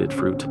of United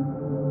Fruit,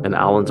 and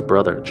Allen's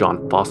brother,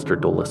 John Foster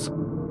Dulles,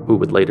 who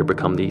would later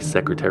become the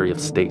Secretary of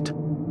State,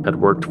 had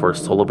worked for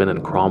Sullivan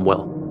and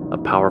Cromwell, a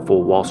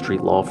powerful Wall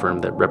Street law firm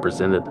that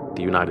represented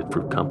the United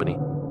Fruit Company.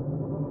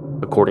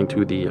 According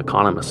to The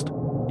Economist,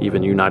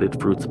 even United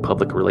Fruit's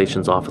public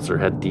relations officer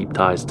had deep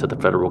ties to the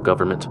federal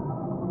government.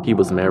 He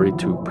was married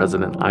to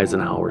President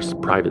Eisenhower's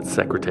private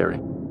secretary.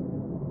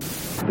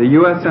 The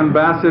U.S.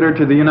 Ambassador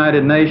to the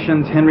United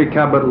Nations, Henry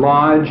Cabot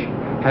Lodge,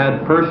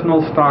 had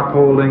personal stock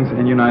holdings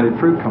in United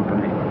Fruit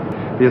Company.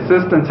 The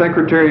Assistant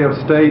Secretary of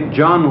State,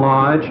 John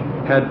Lodge,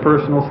 had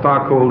personal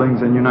stock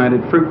holdings in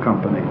United Fruit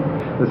Company.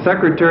 The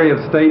Secretary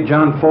of State,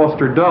 John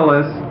Foster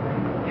Dulles,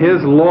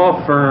 his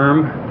law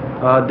firm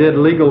did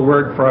legal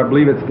work for, I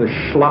believe it's the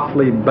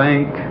Schlafly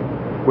Bank,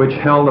 which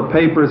held the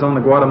papers on the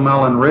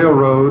Guatemalan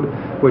Railroad,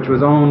 which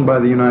was owned by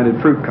the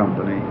United Fruit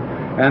Company.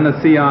 And the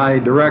CIA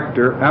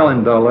director,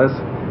 Allen Dulles,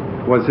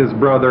 was his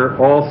brother,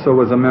 also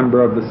was a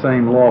member of the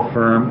same law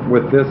firm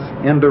with this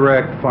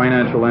indirect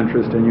financial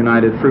interest in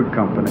United Fruit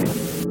Company.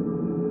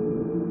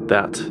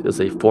 That is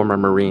a former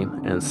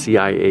Marine and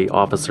CIA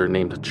officer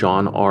named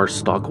John R.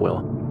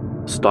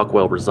 Stockwell.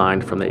 Stockwell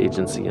resigned from the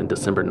agency in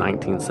December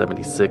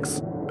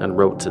 1976 and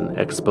wrote an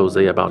expose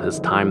about his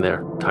time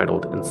there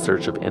titled In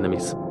Search of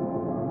Enemies.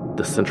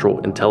 The Central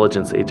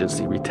Intelligence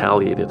Agency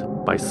retaliated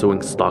by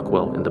suing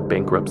Stockwell into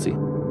bankruptcy.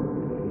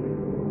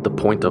 The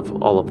point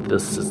of all of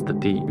this is that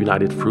the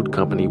United Fruit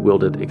Company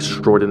wielded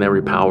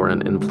extraordinary power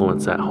and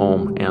influence at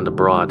home and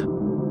abroad,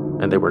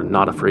 and they were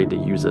not afraid to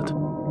use it.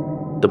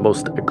 The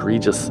most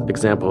egregious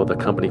example of the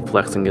company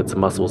flexing its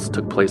muscles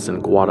took place in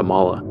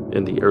Guatemala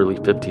in the early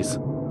 50s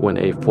when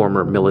a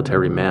former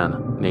military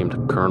man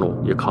named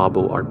Colonel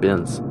Jacobo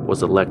Arbenz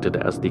was elected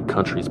as the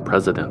country's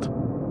president.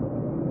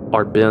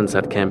 Arbenz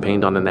had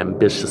campaigned on an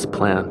ambitious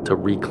plan to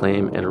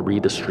reclaim and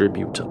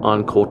redistribute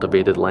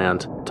uncultivated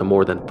land to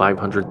more than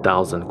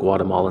 500,000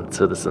 Guatemalan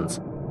citizens.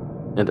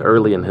 And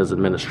early in his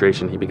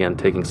administration, he began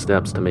taking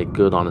steps to make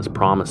good on his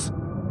promise.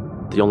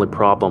 The only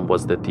problem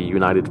was that the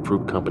United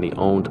Fruit Company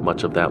owned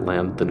much of that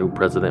land the new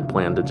president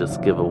planned to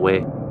just give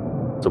away.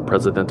 So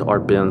President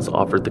Arbenz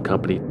offered the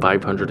company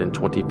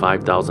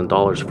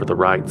 $525,000 for the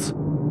rights,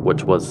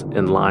 which was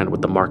in line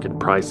with the market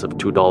price of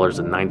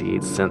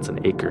 $2.98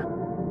 an acre,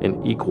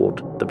 and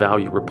equaled the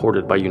value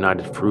reported by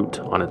United Fruit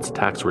on its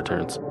tax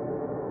returns.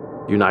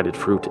 United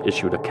Fruit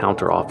issued a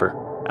counteroffer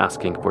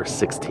asking for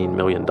 $16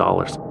 million.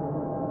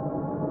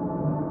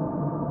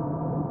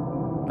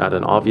 At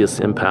an obvious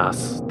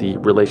impasse, the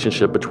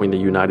relationship between the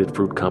United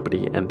Fruit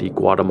Company and the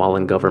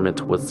Guatemalan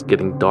government was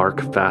getting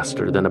dark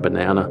faster than a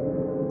banana.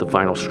 The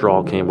final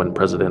straw came when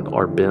President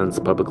Arbenz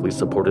publicly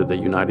supported the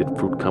United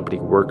Fruit Company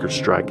workers'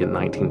 strike in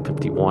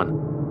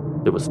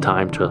 1951. It was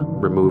time to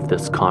remove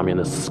this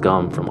communist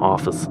scum from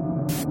office.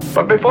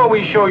 But before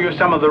we show you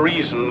some of the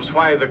reasons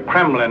why the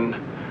Kremlin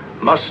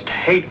must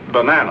hate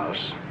bananas,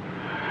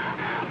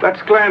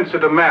 let's glance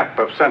at a map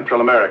of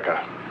Central America,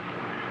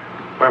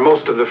 where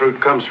most of the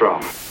fruit comes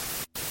from.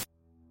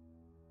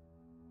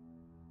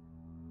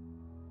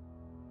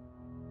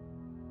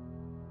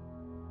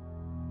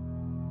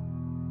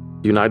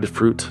 United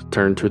Fruit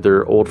turned to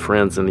their old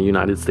friends in the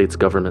United States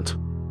government,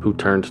 who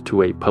turned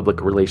to a public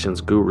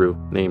relations guru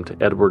named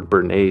Edward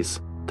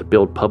Bernays to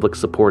build public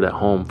support at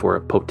home for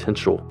a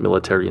potential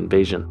military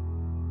invasion.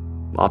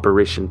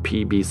 Operation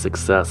PB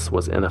Success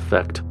was in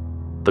effect,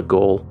 the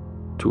goal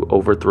to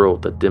overthrow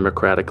the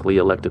democratically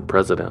elected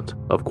president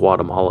of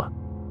Guatemala.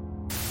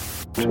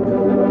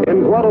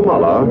 In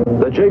Guatemala,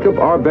 the Jacob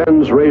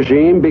Arbenz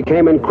regime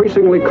became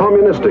increasingly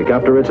communistic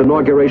after its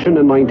inauguration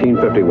in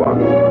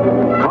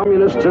 1951.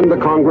 Communists in the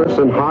Congress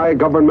and high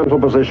governmental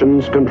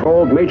positions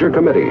controlled major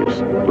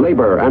committees,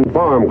 labor and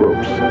farm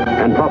groups,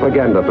 and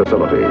propaganda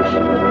facilities.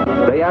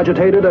 They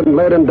agitated and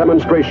led in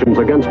demonstrations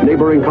against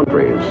neighboring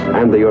countries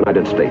and the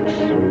United States.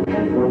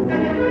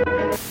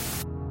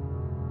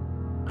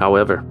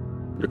 However,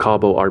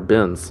 Jacobo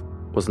Arbenz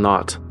was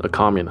not a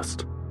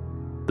communist.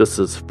 This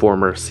is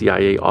former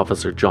CIA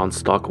officer John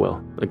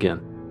Stockwell again.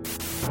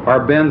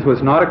 Arbenz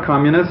was not a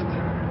communist,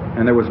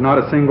 and there was not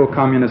a single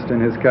communist in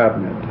his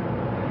cabinet.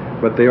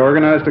 But they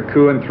organized a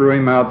coup and threw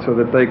him out so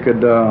that they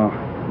could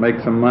make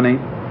some money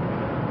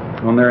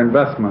on their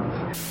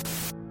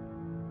investments.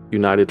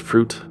 United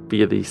Fruit,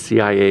 via the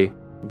CIA,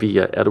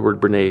 via Edward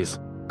Bernays,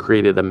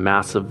 created a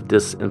massive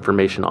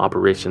disinformation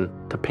operation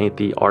to paint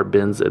the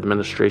Arbenz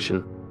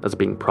administration as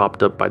being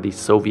propped up by the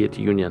Soviet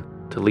Union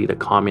to lead a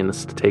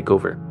communist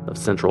takeover of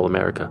Central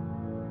America.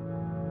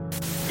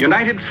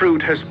 United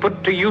Fruit has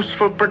put to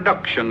useful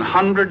production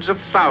hundreds of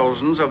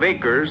thousands of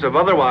acres of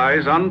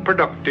otherwise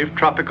unproductive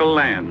tropical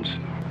lands.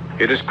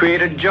 It has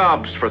created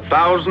jobs for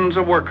thousands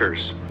of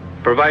workers,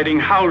 providing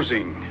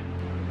housing,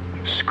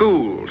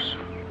 schools,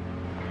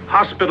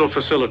 hospital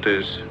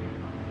facilities,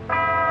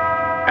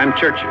 and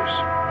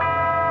churches.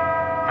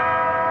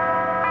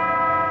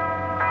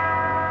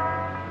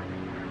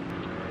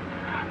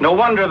 No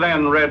wonder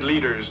then red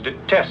leaders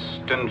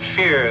detest and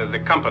fear the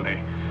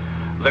company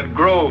that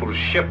grows,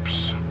 ships,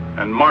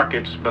 and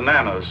markets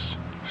bananas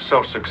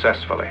so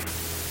successfully.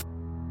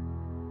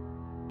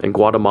 In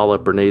Guatemala,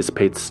 Bernays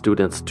paid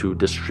students to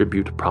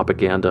distribute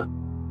propaganda.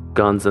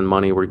 Guns and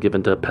money were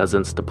given to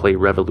peasants to play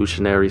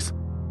revolutionaries,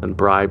 and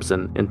bribes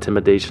and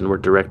intimidation were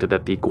directed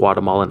at the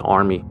Guatemalan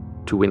army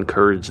to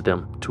encourage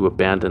them to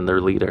abandon their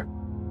leader.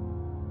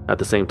 At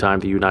the same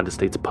time, the United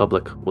States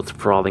public was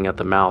frothing at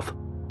the mouth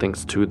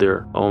thanks to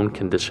their own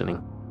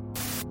conditioning.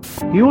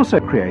 He also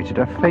created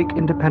a fake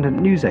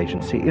independent news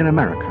agency in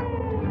America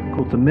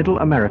called the Middle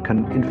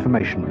American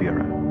Information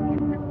Bureau.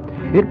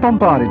 It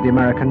bombarded the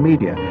American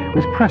media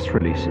with press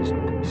releases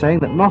saying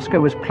that Moscow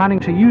was planning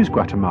to use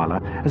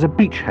Guatemala as a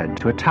beachhead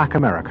to attack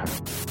America.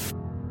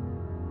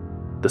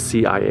 The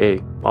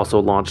CIA also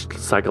launched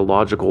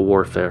psychological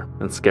warfare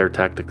and scare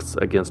tactics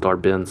against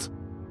Arbenz,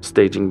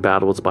 staging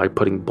battles by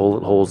putting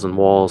bullet holes in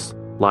walls,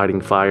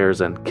 lighting fires,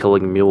 and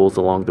killing mules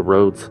along the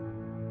roads.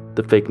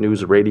 The fake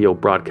news radio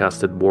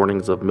broadcasted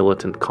warnings of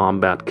militant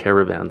combat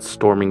caravans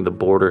storming the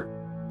border,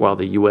 while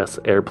the U.S.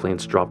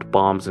 airplanes dropped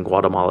bombs in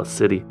Guatemala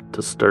City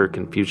to stir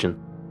confusion.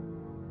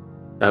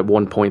 At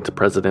one point,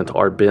 President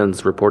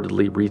Arbenz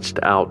reportedly reached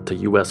out to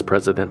U.S.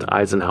 President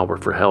Eisenhower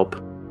for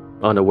help,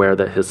 unaware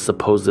that his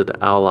supposed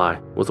ally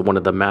was one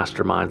of the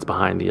masterminds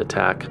behind the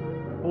attack.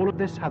 All of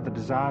this had the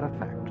desired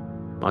effect.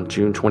 On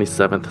June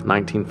 27,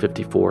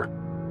 1954,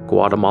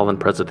 Guatemalan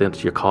President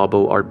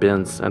Jacobo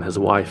Arbenz and his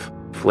wife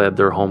fled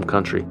their home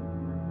country.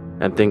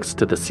 And thanks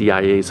to the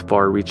CIA's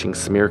far-reaching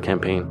smear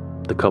campaign,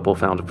 the couple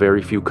found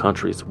very few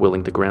countries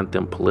willing to grant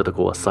them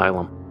political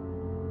asylum.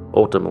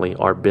 Ultimately,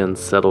 Arbenz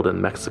settled in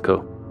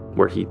Mexico,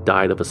 where he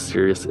died of a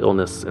serious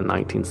illness in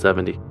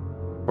 1970.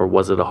 Or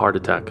was it a heart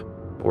attack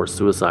or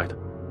suicide?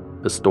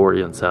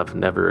 historians have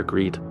never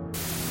agreed.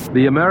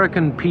 The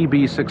American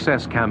PB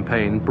Success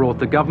campaign brought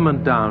the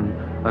government down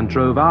and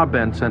drove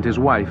Arbenz and his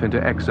wife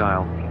into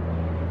exile.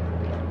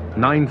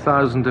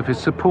 9,000 of his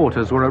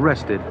supporters were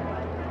arrested.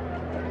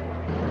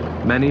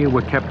 Many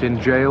were kept in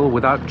jail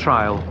without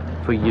trial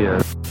for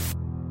years.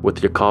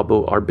 With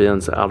Jacobo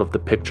Arbenz out of the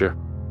picture,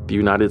 the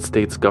United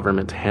States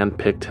government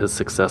handpicked his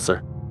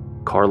successor,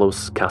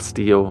 Carlos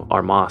Castillo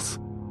Armas,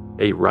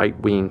 a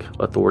right-wing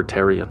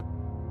authoritarian,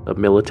 a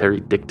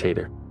military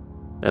dictator,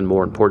 and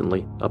more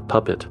importantly, a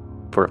puppet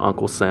for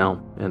Uncle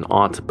Sam and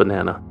Aunt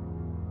Banana.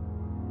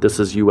 This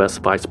is U.S.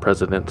 Vice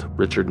President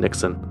Richard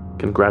Nixon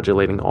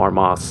congratulating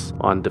Armas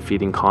on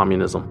defeating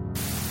communism.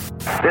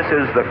 This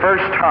is the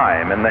first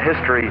time in the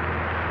history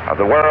of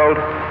the world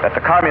that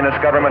the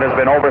communist government has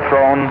been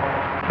overthrown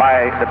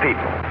by the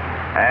people.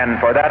 And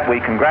for that we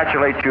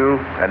congratulate you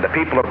and the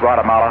people of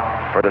Guatemala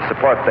for the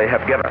support they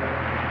have given.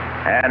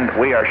 And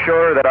we are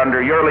sure that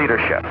under your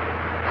leadership,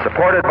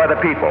 supported by the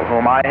people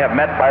whom I have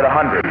met by the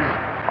hundreds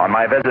on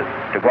my visit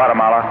to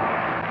Guatemala,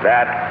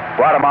 that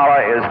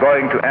Guatemala is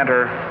going to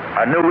enter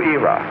a new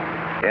era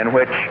in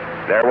which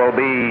there will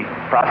be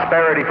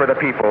prosperity for the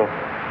people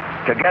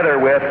together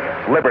with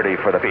liberty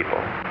for the people.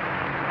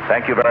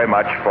 Thank you very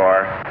much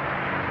for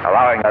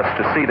allowing us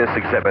to see this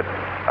exhibit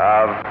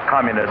of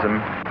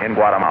communism in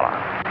Guatemala.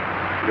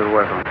 You're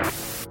welcome.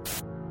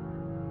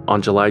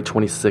 On July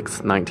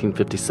 26,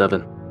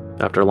 1957,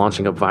 after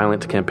launching a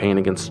violent campaign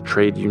against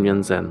trade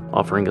unions and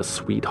offering a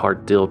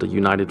sweetheart deal to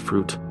United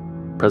Fruit,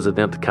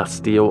 President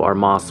Castillo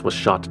Armas was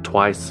shot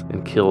twice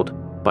and killed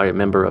by a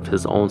member of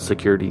his own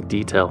security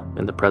detail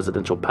in the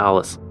presidential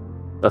palace,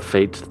 a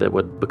fate that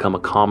would become a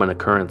common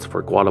occurrence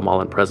for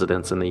Guatemalan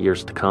presidents in the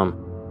years to come.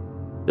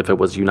 If it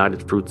was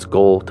United Fruit's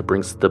goal to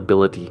bring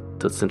stability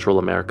to Central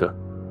America,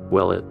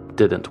 well, it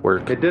didn't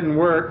work. It didn't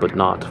work. But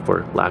not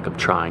for lack of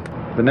trying.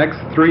 The next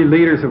 3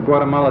 leaders of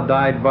Guatemala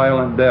died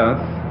violent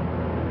deaths.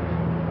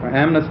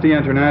 Amnesty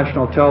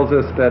International tells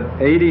us that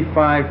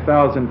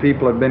 85,000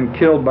 people have been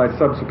killed by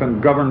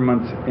subsequent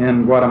governments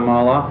in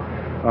Guatemala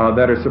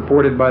that are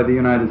supported by the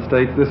United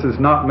States. This is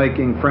not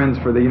making friends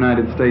for the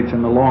United States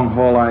in the long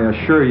haul, I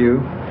assure you.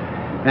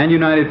 And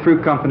United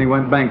Fruit Company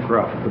went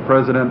bankrupt. The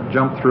president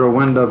jumped through a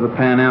window of the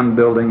Pan Am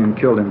building and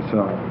killed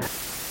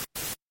himself.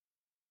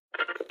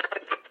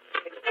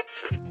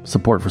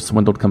 Support for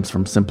Swindled comes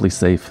from Simply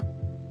Safe.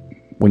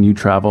 When you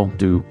travel,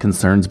 do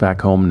concerns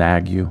back home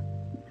nag you?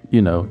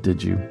 You know,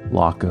 did you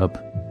lock up?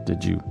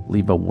 Did you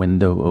leave a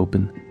window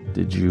open?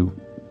 Did you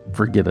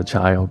forget a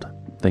child?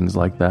 Things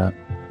like that.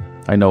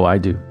 I know I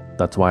do.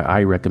 That's why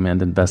I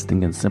recommend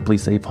investing in Simply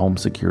Safe Home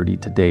Security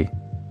today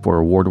for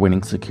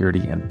award-winning security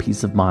and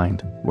peace of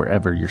mind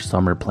wherever your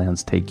summer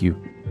plans take you.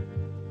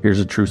 Here's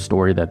a true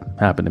story that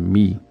happened to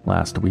me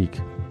last week.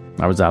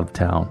 I was out of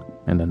town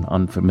in an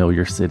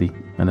unfamiliar city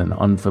in an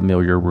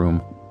unfamiliar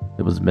room.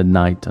 It was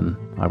midnight and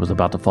I was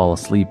about to fall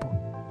asleep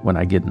when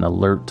I get an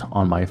alert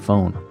on my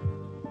phone.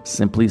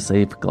 Simply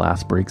Safe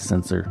glass break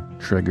sensor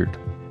triggered.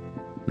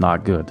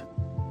 Not good.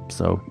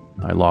 So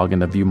I log in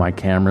to view my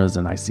cameras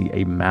and I see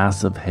a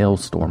massive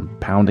hailstorm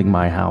pounding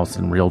my house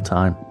in real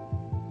time.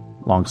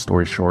 Long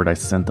story short, I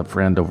sent a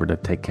friend over to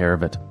take care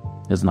of it.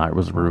 His night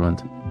was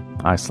ruined.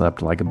 I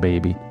slept like a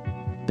baby.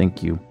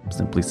 Thank you,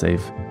 Simply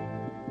Safe.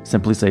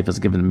 Simply Safe has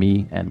given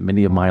me and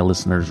many of my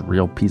listeners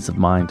real peace of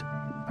mind.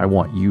 I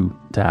want you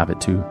to have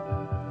it too.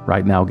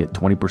 Right now, get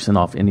 20%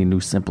 off any new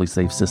Simply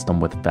Safe system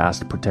with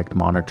Fast Protect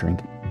monitoring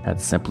at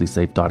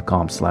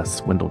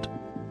simplysafe.com/swindled.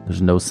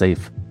 There's no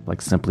safe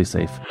like Simply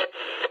Safe.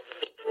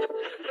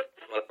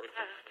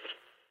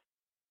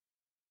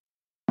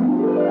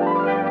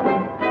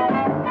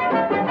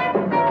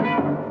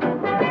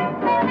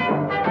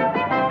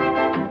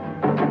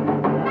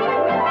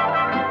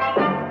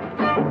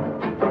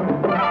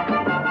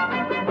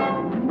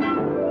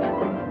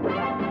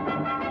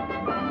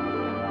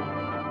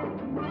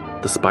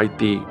 Despite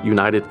the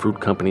United Fruit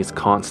Company's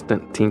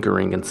constant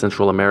tinkering in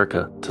Central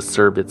America to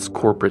serve its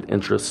corporate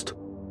interest,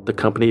 the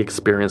company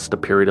experienced a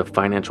period of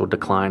financial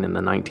decline in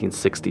the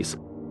 1960s.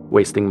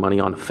 Wasting money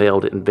on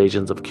failed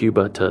invasions of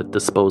Cuba to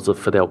dispose of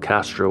Fidel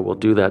Castro will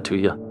do that to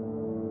you.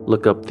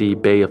 Look up the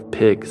Bay of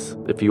Pigs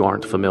if you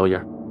aren't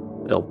familiar.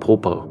 El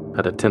Pulpo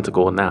had a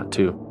tentacle in that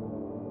too.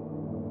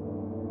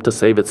 To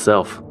save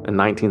itself, in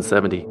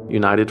 1970,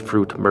 United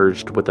Fruit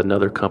merged with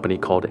another company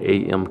called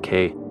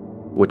AMK,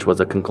 which was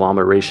a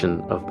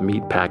conglomeration of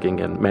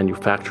meatpacking and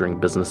manufacturing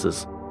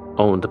businesses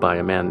owned by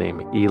a man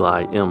named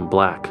Eli M.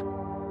 Black.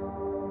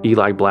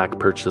 Eli Black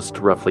purchased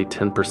roughly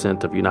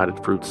 10% of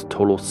United Fruit's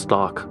total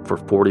stock for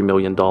 $40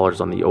 million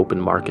on the open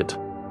market.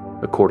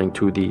 According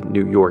to the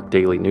New York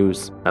Daily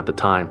News at the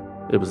time,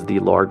 it was the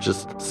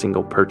largest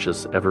single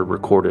purchase ever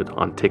recorded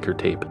on ticker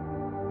tape.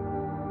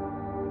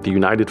 The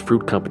United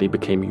Fruit Company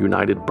became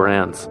United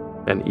Brands,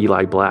 and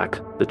Eli Black,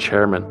 the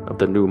chairman of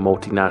the new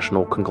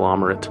multinational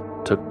conglomerate,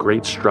 took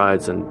great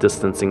strides in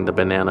distancing the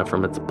banana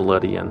from its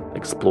bloody and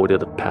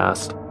exploitative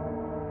past.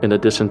 In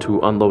addition to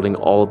unloading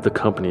all of the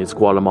company's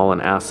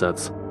Guatemalan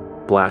assets,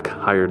 Black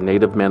hired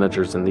native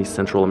managers in these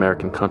Central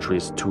American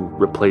countries to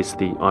replace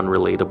the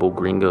unrelatable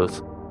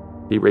gringos.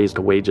 He raised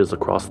wages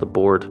across the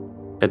board,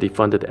 and he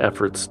funded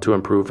efforts to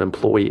improve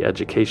employee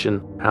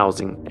education,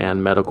 housing,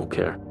 and medical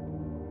care.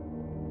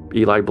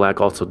 Eli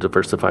Black also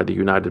diversified the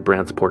United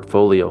Brands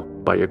portfolio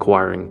by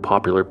acquiring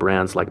popular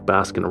brands like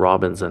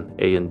Baskin-Robbins and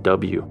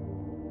A&W,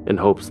 in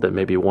hopes that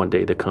maybe one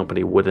day the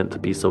company wouldn't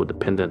be so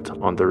dependent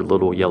on their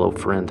little yellow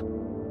friend.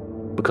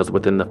 Because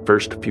within the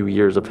first few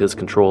years of his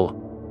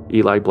control,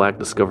 Eli Black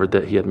discovered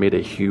that he had made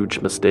a huge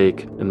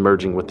mistake in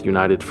merging with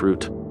United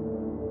Fruit.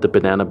 The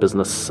banana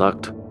business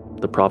sucked,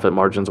 the profit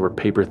margins were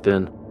paper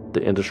thin,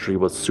 the industry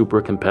was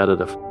super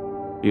competitive.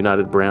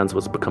 United Brands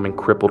was becoming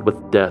crippled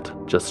with debt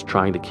just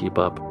trying to keep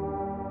up.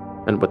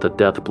 And with the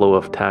death blow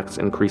of tax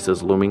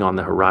increases looming on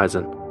the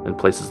horizon in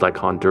places like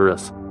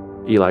Honduras,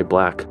 Eli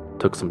Black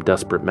took some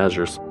desperate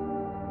measures.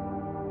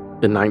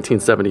 In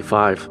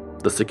 1975,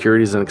 the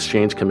Securities and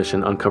Exchange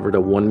Commission uncovered a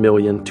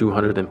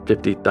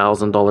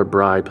 $1,250,000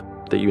 bribe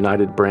that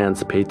United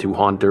Brands paid to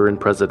Honduran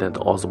President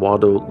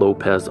Oswaldo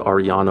Lopez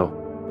Arellano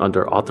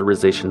under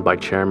authorization by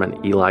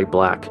Chairman Eli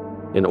Black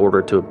in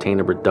order to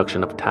obtain a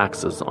reduction of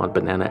taxes on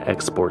banana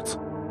exports.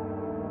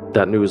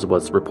 That news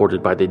was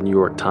reported by the New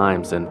York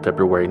Times in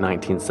February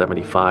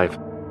 1975.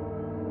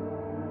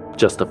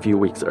 Just a few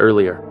weeks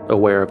earlier,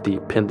 aware of the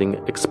pending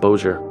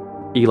exposure,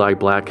 Eli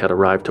Black had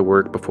arrived to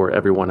work before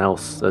everyone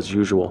else, as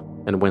usual,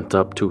 and went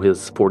up to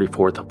his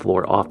 44th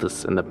floor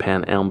office in the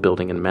Pan Am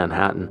building in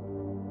Manhattan.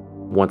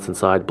 Once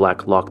inside,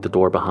 Black locked the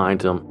door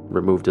behind him,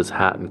 removed his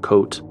hat and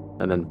coat,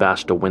 and then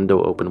bashed a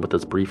window open with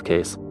his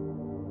briefcase.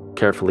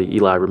 Carefully,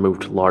 Eli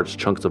removed large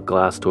chunks of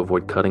glass to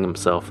avoid cutting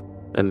himself,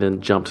 and then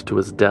jumped to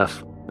his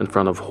death in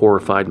front of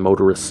horrified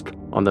motorists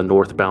on the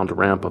northbound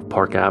ramp of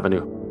Park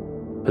Avenue.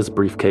 His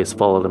briefcase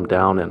followed him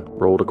down and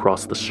rolled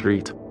across the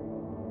street.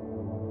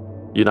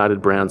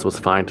 United Brands was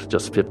fined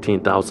just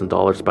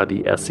 $15,000 by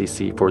the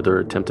SEC for their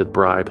attempted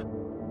bribe,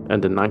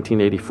 and in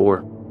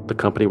 1984, the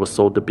company was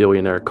sold to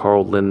billionaire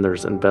Carl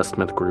Lindner's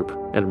investment group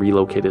and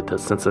relocated to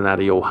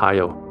Cincinnati,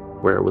 Ohio,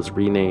 where it was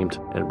renamed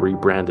and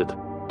rebranded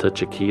to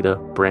Chiquita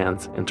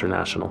Brands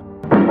International.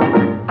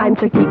 I'm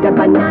Chiquita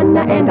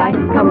Banana, and I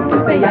come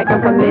to say I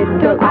come from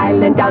Little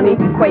Island down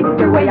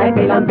Equator Way. I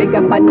sail on big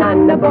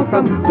banana boat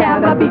from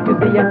Caribe to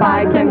see if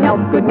I can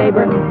help good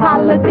neighbor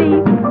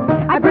policy.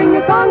 I bring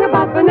a song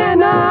about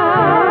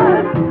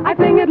bananas. I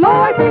sing it low,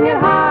 I sing it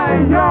high.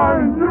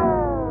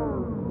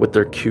 With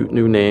their cute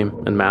new name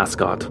and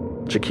mascot,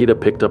 Chiquita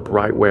picked up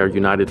right where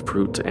United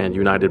Fruit and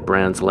United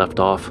Brands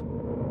left off.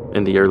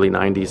 In the early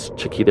 90s,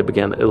 Chiquita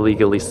began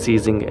illegally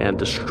seizing and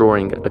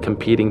destroying a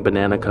competing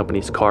banana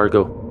company's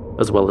cargo,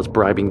 as well as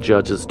bribing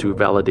judges to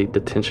validate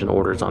detention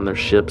orders on their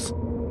ships.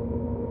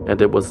 And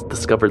it was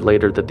discovered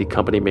later that the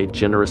company made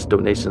generous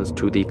donations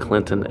to the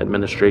Clinton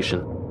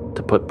administration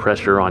to put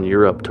pressure on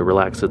Europe to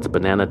relax its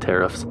banana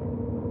tariffs.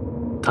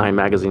 Time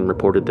magazine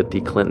reported that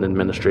the Clinton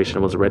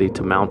administration was ready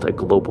to mount a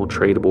global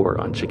trade war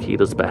on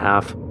Chiquita's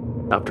behalf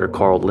after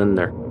Carl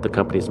Lindner, the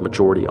company's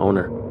majority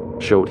owner,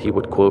 showed he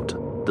would, quote,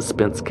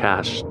 dispense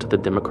cash to the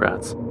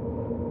Democrats.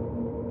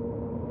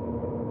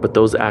 But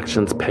those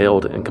actions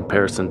paled in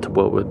comparison to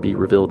what would be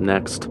revealed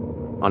next.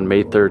 On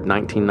May 3,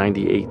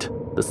 1998,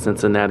 the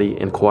Cincinnati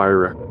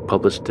Enquirer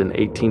published an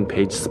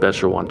 18-page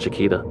special on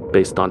Chiquita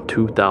based on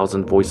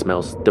 2,000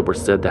 voicemails that were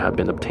said to have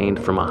been obtained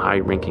from a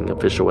high-ranking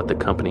official at the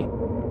company.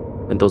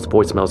 And those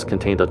voicemails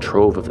contained a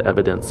trove of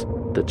evidence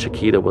that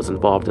Chiquita was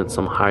involved in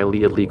some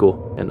highly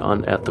illegal and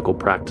unethical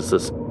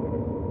practices.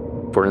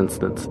 For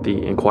instance,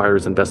 the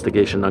Enquirer's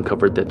investigation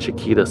uncovered that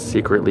Chiquita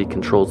secretly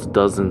controls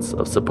dozens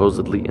of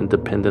supposedly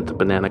independent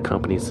banana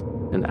companies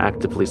and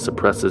actively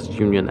suppresses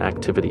union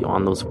activity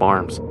on those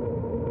farms.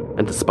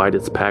 And despite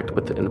its pact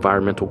with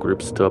environmental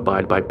groups to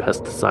abide by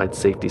pesticide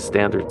safety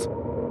standards,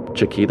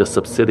 Chiquita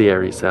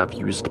subsidiaries have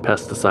used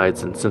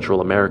pesticides in Central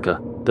America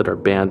that are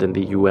banned in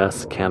the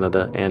US,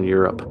 Canada, and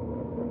Europe.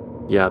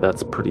 Yeah,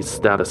 that's pretty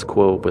status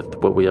quo with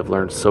what we have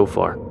learned so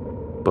far.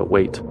 But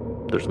wait,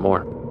 there's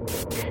more.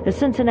 The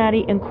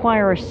Cincinnati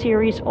Enquirer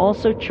series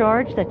also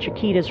charged that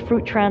Chiquita's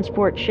fruit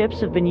transport ships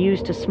have been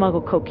used to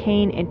smuggle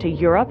cocaine into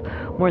Europe.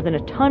 More than a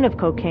ton of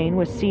cocaine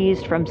was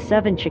seized from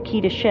 7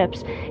 Chiquita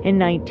ships in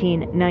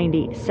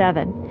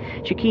 1997.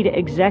 Chiquita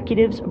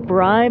executives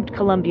bribed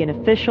Colombian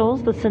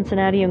officials, the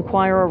Cincinnati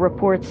Enquirer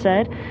report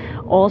said.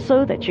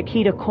 Also, that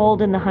Chiquita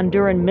called in the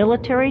Honduran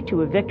military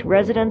to evict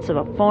residents of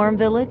a farm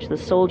village. The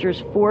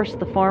soldiers forced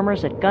the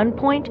farmers at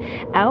gunpoint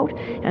out,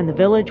 and the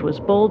village was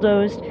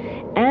bulldozed.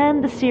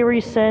 And the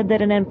series said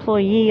that an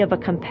employee of a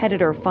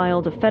competitor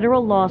filed a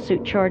federal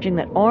lawsuit charging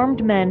that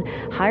armed men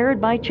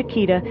hired by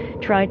Chiquita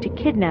tried to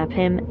kidnap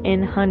him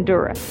in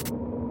Honduras.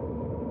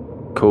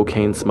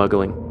 Cocaine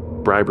smuggling,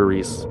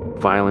 briberies,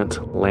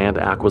 violent land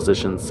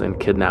acquisitions, and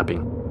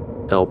kidnapping.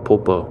 El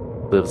Popo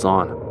lives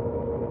on.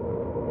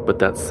 But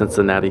that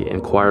Cincinnati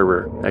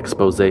Enquirer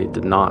expose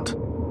did not,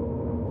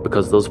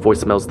 because those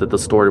voicemails that the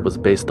story was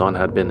based on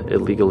had been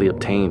illegally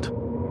obtained.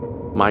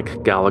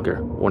 Mike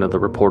Gallagher, one of the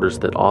reporters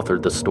that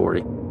authored the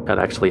story, had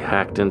actually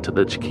hacked into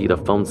the Chiquita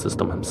phone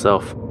system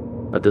himself.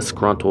 a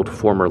disgruntled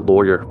former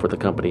lawyer for the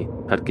company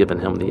had given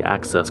him the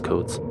access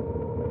codes.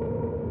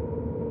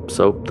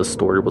 So the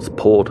story was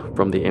pulled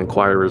from the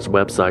Enquirer's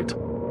website.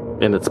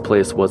 In its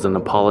place was an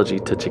apology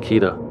to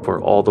Chiquita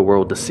for all the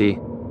world to see.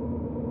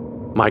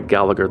 Mike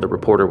Gallagher, the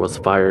reporter, was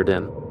fired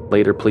and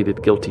later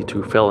pleaded guilty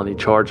to felony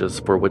charges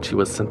for which he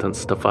was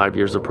sentenced to 5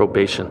 years of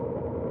probation.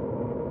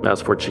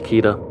 As for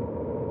Chiquita,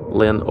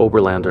 Lynn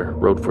Oberlander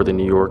wrote for the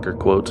New Yorker,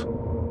 quote,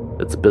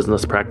 "Its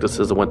business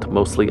practices went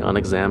mostly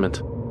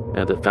unexamined,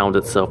 and it found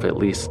itself at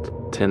least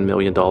 $10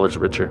 million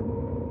richer."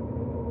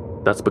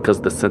 That's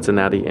because the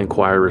Cincinnati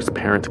Enquirer's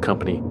parent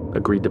company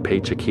agreed to pay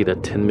Chiquita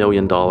 $10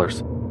 million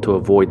to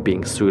avoid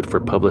being sued for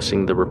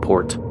publishing the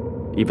report,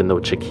 even though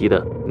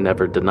Chiquita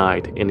never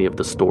denied any of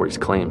the story's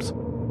claims.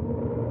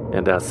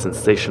 And as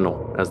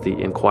sensational as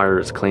the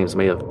Enquirer's claims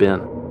may have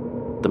been,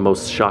 the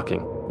most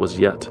shocking was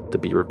yet to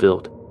be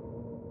revealed.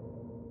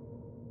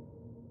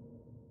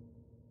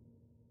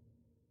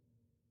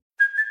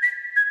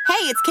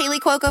 Hey, it's Kaylee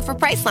Cuoco for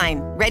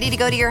Priceline. Ready to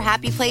go to your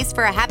happy place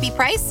for a happy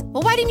price?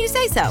 Well, why didn't you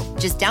say so?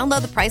 Just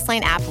download the Priceline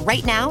app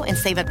right now and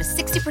save up to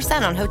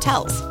 60% on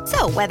hotels.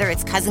 So whether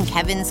it's Cousin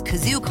Kevin's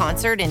Kazoo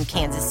Concert in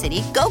Kansas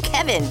City, go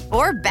Kevin,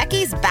 or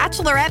Becky's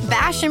Bachelorette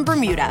Bash in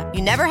Bermuda,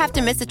 you never have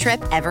to miss a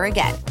trip ever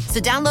again.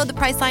 So download the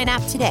Priceline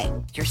app today.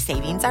 Your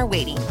savings are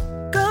waiting.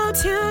 Go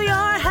to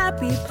your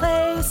happy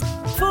place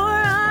for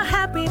a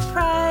happy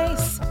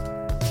price.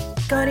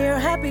 Go to your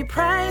happy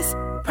price,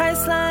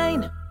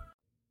 Priceline.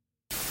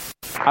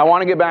 I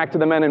want to get back to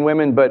the men and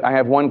women, but I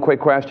have one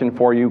quick question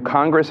for you.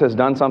 Congress has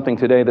done something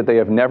today that they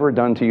have never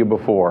done to you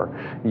before.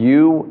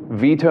 You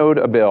vetoed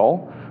a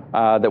bill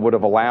that would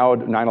have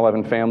allowed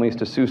 9/11 families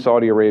to sue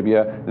Saudi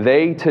Arabia.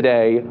 They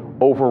today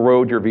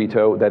overrode your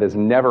veto. That has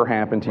never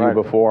happened to you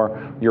before.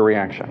 Your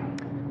reaction?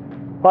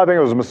 Well, I think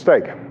it was a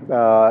mistake.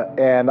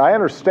 And I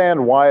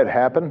understand why it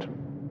happened.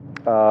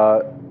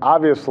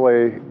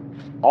 Obviously,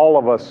 all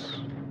of us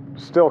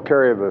still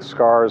carry the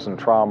scars and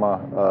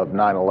trauma of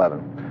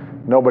 9/11.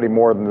 Nobody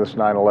more than this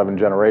 9/11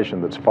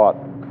 generation that's fought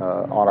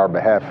on our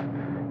behalf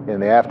in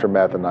the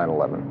aftermath of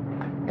 9/11.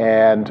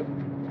 And,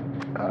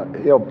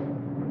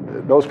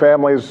 those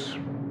families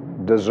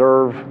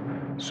deserve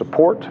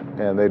support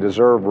and they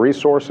deserve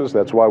resources.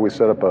 That's why we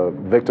set up a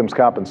victims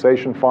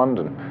compensation fund.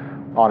 And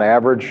on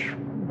average,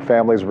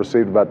 families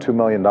received about $2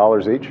 million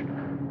each.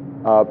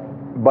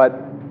 But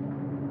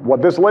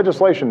what this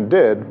legislation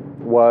did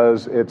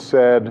was it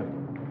said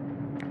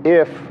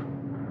if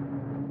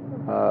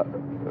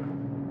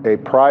a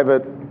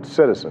private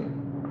citizen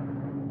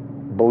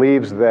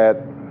believes that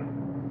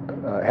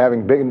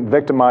having been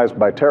victimized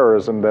by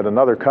terrorism, that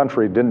another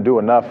country didn't do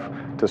enough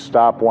to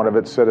stop one of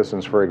its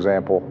citizens, for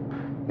example,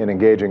 in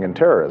engaging in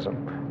terrorism,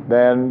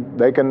 then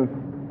they can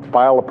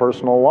file a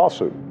personal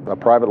lawsuit, a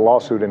private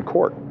lawsuit in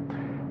court.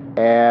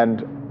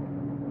 And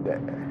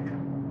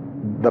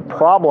the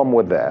problem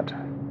with that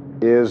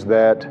is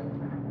that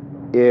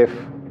if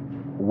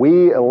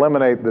we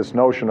eliminate this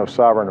notion of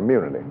sovereign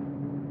immunity,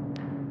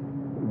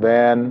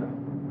 then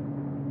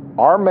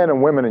our men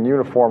and women in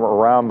uniform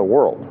around the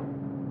world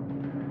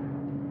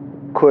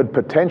could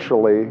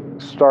potentially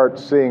start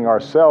seeing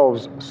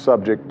ourselves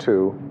subject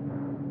to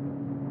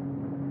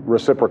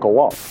reciprocal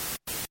law.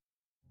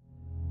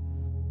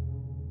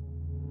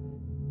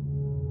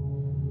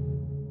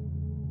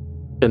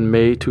 In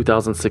May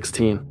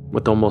 2016,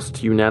 with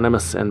almost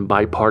unanimous and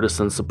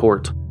bipartisan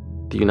support,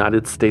 the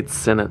United States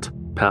Senate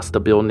passed a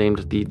bill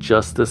named the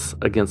Justice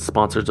Against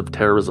Sponsors of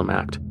Terrorism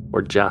Act,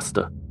 or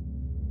JASTA.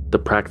 The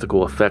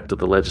practical effect of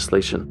the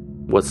legislation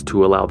was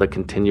to allow the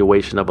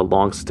continuation of a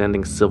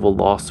long-standing civil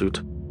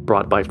lawsuit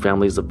brought by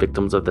families of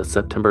victims of the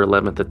September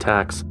 11th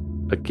attacks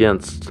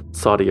against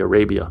Saudi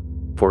Arabia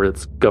for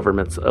its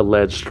government's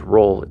alleged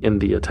role in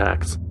the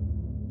attacks,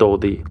 though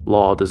the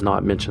law does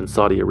not mention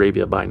Saudi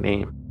Arabia by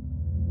name.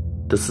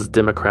 This is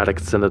Democratic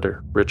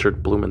Senator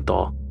Richard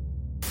Blumenthal.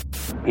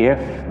 If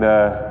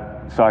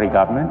the Saudi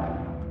government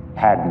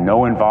had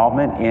no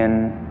involvement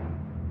in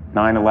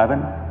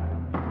 9/11,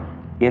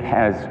 it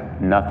has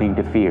nothing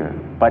to fear.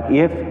 But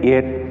if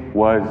it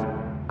was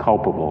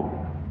culpable,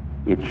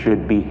 it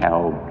should be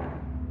held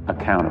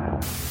accountable.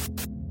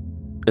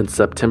 In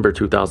September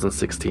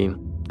 2016,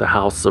 the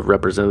House of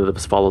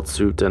Representatives followed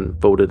suit and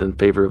voted in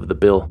favor of the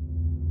bill.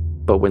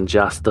 But when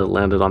JASTA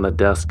landed on the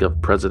desk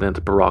of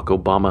President Barack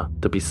Obama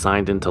to be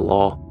signed into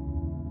law,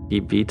 he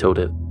vetoed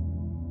it.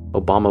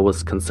 Obama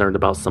was concerned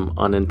about some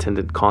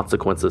unintended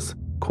consequences.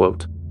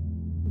 Quote,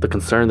 "The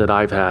concern that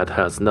I've had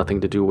has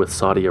nothing to do with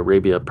Saudi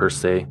Arabia per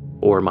se,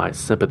 or my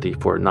sympathy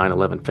for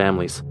 9/11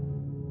 families.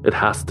 It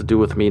has to do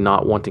with me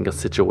not wanting a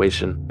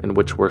situation in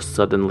which we're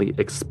suddenly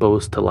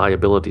exposed to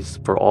liabilities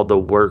for all the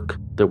work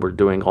that we're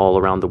doing all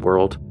around the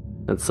world,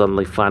 and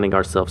suddenly finding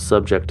ourselves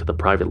subject to the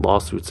private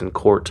lawsuits in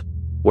court,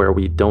 where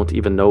we don't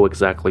even know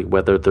exactly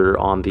whether they're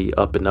on the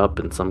up and up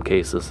in some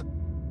cases."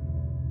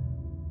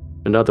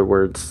 In other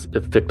words,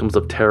 if victims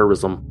of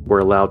terrorism were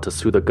allowed to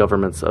sue the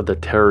governments of the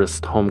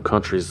terrorist home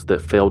countries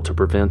that failed to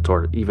prevent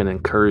or even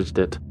encouraged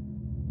it,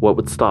 what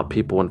would stop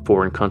people in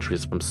foreign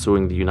countries from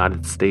suing the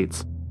United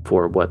States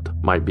for what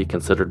might be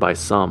considered by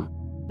some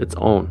its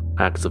own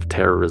acts of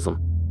terrorism.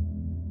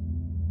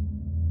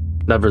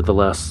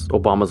 Nevertheless,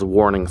 Obama's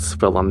warnings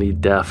fell on the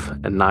deaf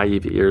and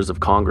naive ears of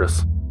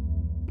Congress.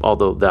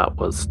 Although that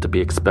was to be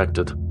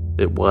expected,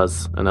 it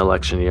was an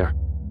election year.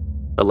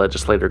 A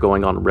legislator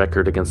going on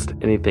record against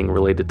anything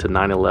related to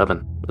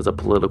 9/11 is a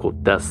political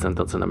death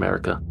sentence in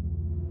America.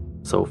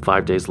 So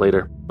 5 days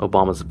later,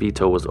 Obama's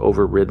veto was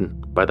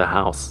overridden by the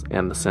House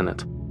and the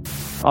Senate.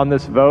 On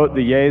this vote,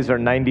 the yeas are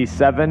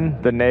 97,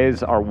 the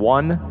nays are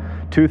 1.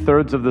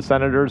 2/3 of the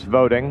senators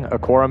voting, a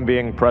quorum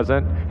being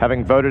present,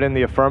 having voted in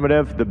the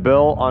affirmative, the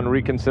bill on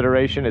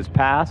reconsideration is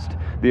passed,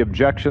 the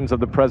objections of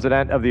the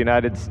President of the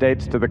United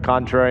States to the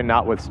contrary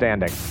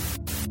notwithstanding.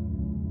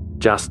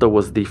 JASTA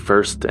was the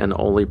first and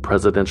only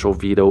presidential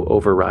veto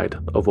override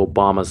of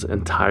Obama's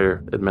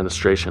entire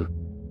administration.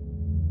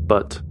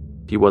 But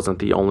he wasn't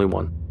the only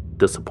one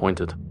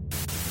disappointed.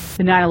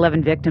 The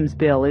 9/11 Victims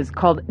Bill is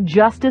called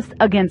Justice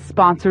Against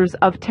Sponsors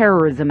of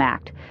Terrorism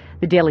Act.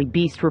 The Daily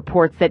Beast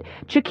reports that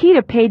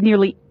Chiquita paid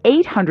nearly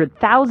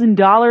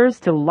 $800,000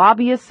 to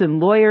lobbyists and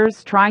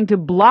lawyers trying to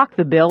block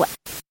the bill.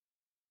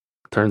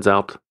 Turns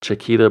out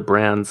Chiquita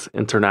Brands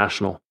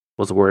International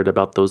was worried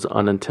about those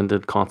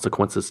unintended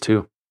consequences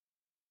too.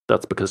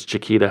 That's because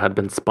Chiquita had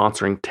been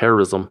sponsoring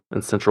terrorism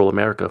in Central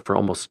America for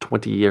almost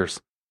 20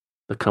 years.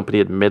 The company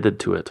admitted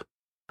to it.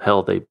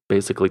 Hell, they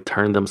basically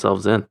turned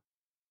themselves in.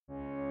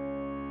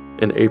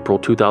 In April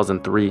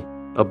 2003,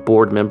 a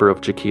board member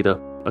of Chiquita,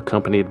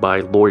 accompanied by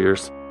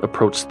lawyers,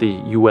 approached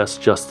the U.S.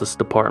 Justice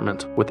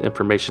Department with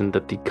information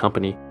that the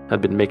company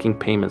had been making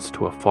payments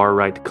to a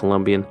far-right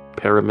Colombian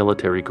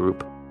paramilitary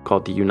group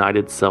called the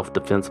United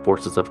Self-Defense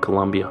Forces of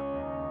Colombia,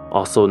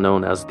 also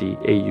known as the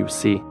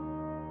AUC.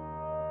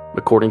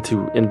 According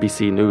to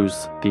NBC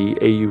News, the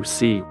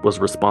AUC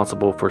was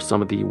responsible for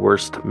some of the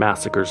worst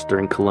massacres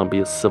during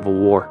Colombia's civil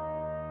war.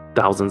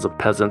 Thousands of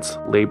peasants,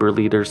 labor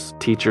leaders,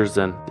 teachers,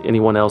 and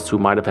anyone else who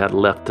might have had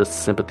leftist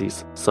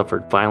sympathies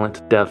suffered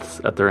violent deaths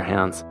at their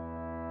hands.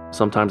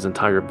 Sometimes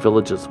entire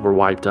villages were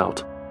wiped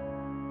out.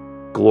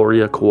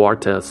 Gloria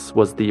Cuartes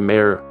was the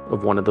mayor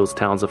of one of those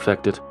towns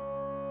affected.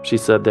 She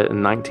said that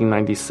in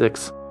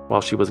 1996,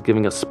 while she was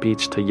giving a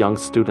speech to young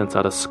students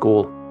at a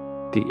school,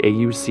 the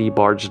AUC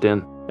barged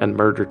in and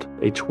murdered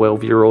a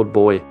 12-year-old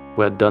boy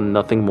who had done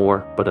nothing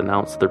more but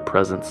announce their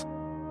presence.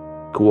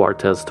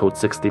 Cuartes told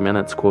 60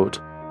 Minutes, quote,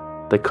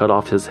 "They cut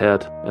off his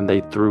head and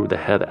they threw the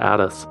head at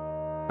us.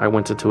 I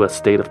went into a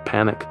state of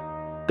panic.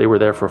 They were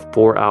there for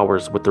 4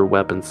 hours with their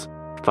weapons,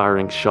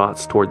 firing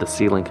shots toward the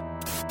ceiling."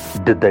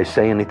 Did they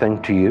say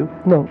anything to you?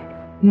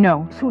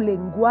 No. Su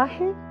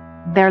lenguaje?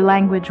 Their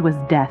language was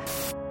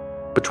death.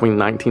 Between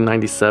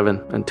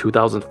 1997 and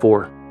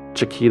 2004,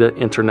 Chiquita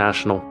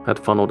International had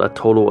funneled a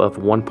total of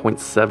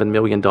 $1.7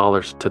 million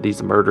to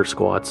these murder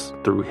squads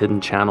through hidden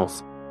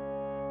channels.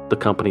 The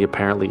company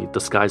apparently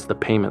disguised the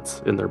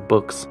payments in their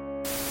books.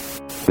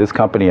 This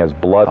company has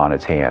blood on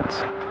its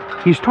hands.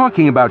 He's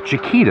talking about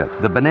Chiquita,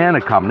 the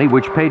banana company,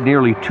 which paid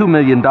nearly $2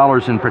 million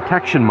in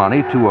protection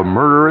money to a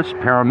murderous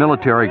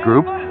paramilitary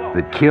group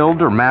that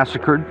killed or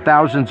massacred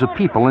thousands of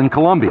people in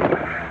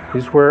Colombia.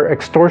 These were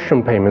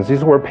extortion payments.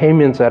 These were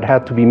payments that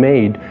had to be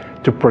made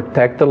to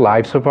protect the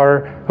lives of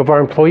our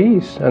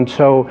employees. And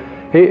so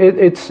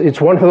it's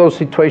one of those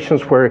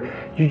situations where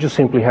you just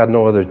simply had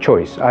no other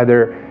choice.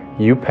 Either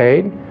you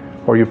paid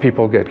or your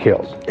people get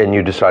killed. And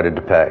you decided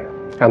to pay.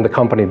 And the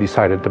company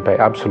decided to pay,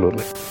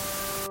 absolutely.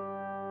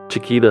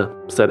 Chiquita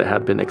said it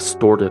had been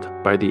extorted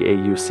by the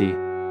AUC.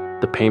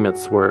 The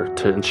payments were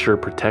to ensure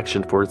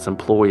protection for its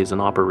employees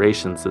and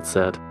operations, it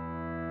said.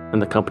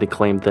 And the company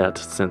claimed that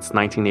since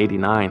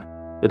 1989,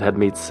 it had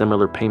made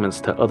similar payments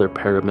to other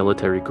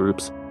paramilitary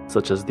groups,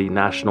 such as the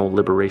National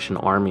Liberation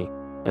Army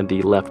and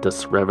the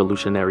leftist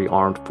Revolutionary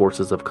Armed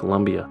Forces of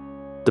Colombia,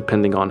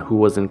 depending on who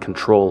was in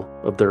control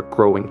of their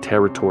growing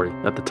territory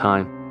at the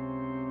time.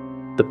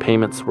 The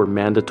payments were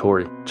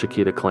mandatory,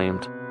 Chiquita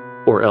claimed,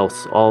 or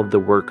else all of the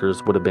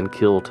workers would have been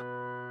killed.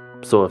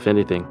 So if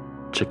anything,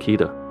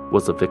 Chiquita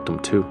was a victim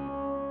too.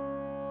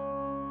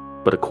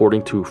 But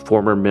according to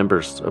former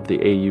members of the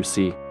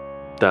AUC,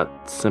 that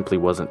simply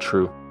wasn't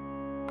true.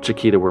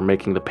 Chiquita were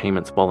making the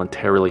payments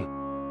voluntarily,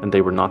 and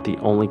they were not the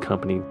only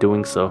company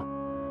doing so.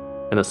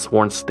 In a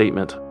sworn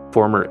statement,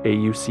 former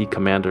AUC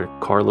commander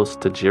Carlos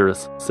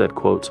Tejeras said,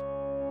 quote,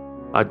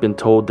 "I've been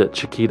told that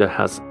Chiquita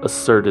has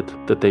asserted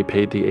that they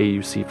paid the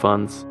AUC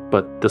funds,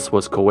 but this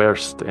was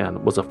coerced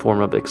and was a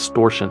form of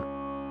extortion.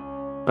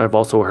 I've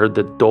also heard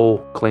that Dole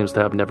claims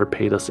to have never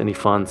paid us any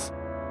funds.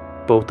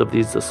 Both of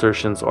these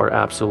assertions are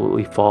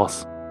absolutely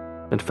false.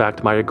 In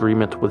fact, my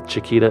agreement with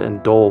Chiquita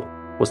and Dole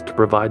was to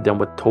provide them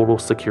with total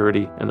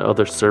security and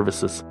other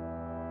services."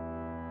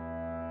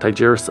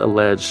 Tejeras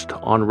alleged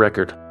on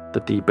record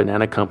that the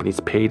banana companies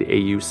paid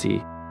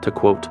AUC to,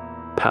 quote,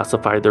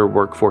 "pacify their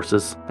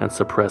workforces and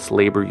suppress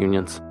labor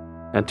unions,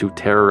 and to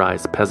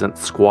terrorize peasant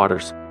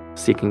squatters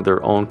seeking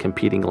their own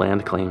competing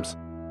land claims."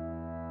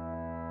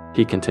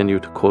 He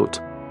continued, quote,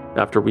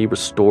 "After we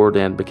restored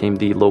and became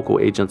the local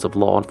agents of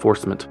law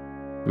enforcement,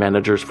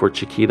 managers for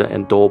Chiquita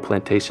and Dole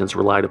plantations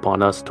relied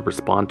upon us to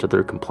respond to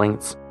their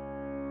complaints.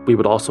 We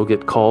would also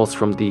get calls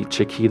from the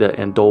Chiquita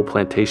and Dole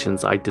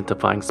plantations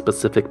identifying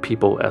specific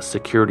people as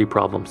security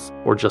problems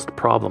or just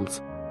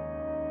problems.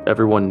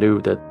 Everyone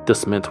knew that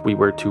this meant we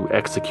were to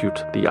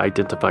execute the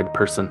identified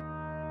person.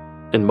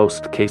 In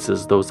most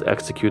cases, those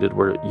executed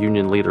were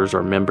union leaders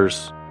or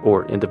members,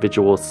 or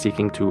individuals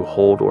seeking to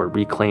hold or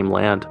reclaim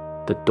land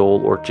that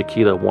Dole or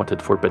Chiquita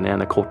wanted for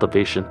banana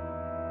cultivation.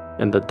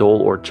 And the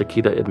Dole or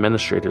Chiquita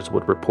administrators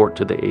would report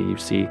to the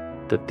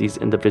AUC that these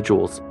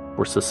individuals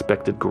were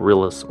suspected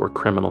guerrillas or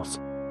criminals.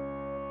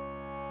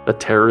 A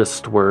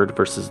terrorist word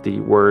versus the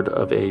word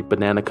of a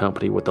banana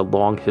company with a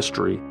long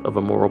history of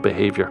immoral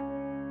behavior.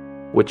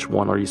 Which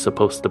one are you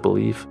supposed to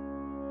believe?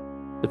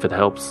 If it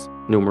helps,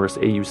 numerous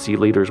AUC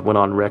leaders went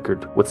on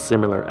record with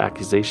similar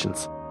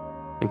accusations,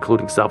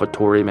 including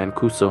Salvatore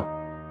Mancuso,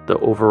 the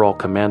overall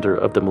commander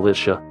of the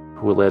militia,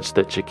 who alleged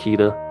that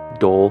Chiquita,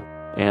 Dole,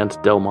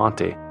 and Del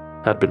Monte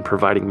had been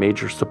providing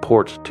major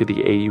support to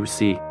the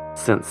AUC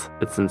since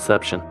its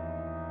inception.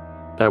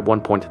 At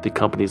one point, the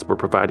companies were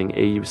providing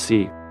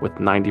AUC with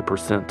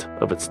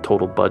 90% of its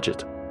total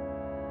budget.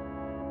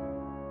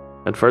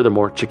 And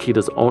furthermore,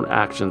 Chiquita's own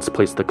actions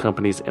placed the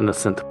company's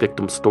innocent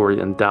victim story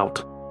in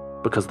doubt,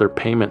 because their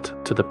payment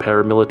to the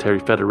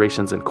paramilitary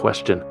federations in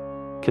question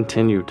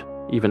continued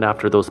even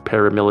after those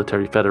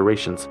paramilitary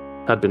federations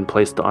had been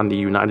placed on the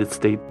United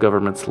States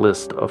government's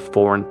list of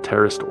foreign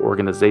terrorist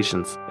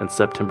organizations in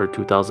September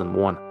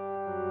 2001,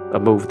 a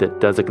move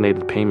that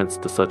designated payments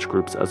to such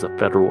groups as a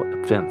federal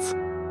offense.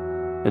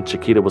 And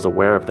Chiquita was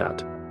aware of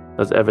that,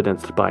 as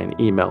evidenced by an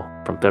email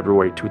from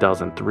February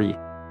 2003,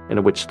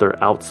 in which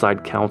their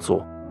outside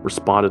counsel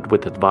responded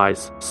with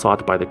advice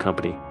sought by the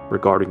company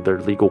regarding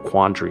their legal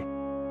quandary.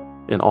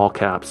 In all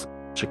caps,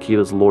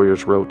 Chiquita's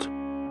lawyers wrote,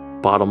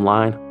 "Bottom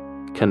line,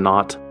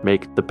 cannot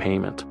make the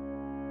payment."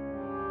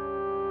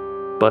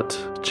 But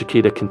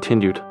Chiquita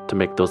continued to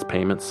make those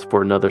payments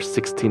for another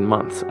 16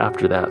 months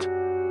after that,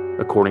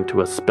 according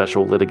to a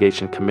special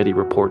litigation committee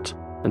report.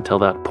 Until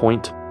that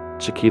point,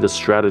 Chiquita's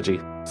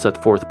strategy, set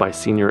forth by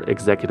senior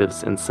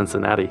executives in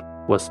Cincinnati,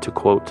 was to,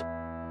 quote,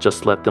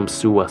 "just let them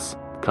sue us,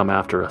 come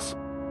after us."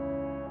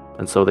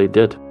 And so they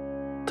did.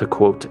 To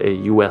quote a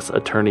U.S.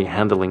 attorney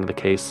handling the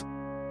case,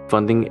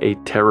 funding a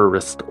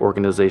terrorist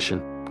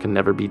organization can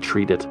never be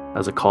treated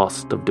as a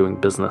cost of doing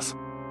business.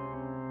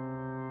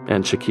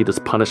 And Chiquita's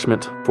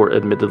punishment for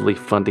admittedly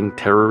funding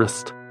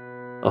terrorists?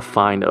 A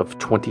fine of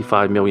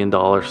 $25 million,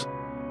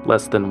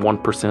 less than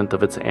 1%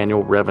 of its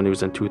annual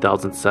revenues in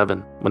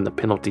 2007 when the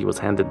penalty was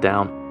handed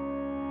down.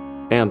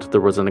 And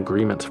there was an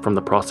agreement from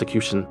the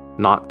prosecution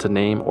not to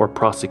name or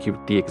prosecute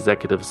the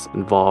executives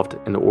involved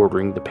in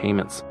ordering the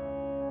payments.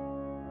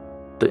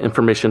 The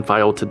information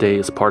filed today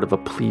is part of a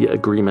plea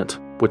agreement,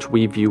 which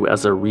we view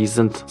as a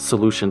reasoned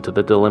solution to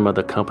the dilemma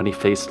the company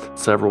faced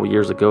several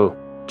years ago,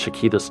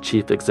 Chiquita's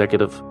chief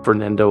executive,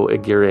 Fernando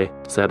Aguirre,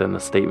 said in a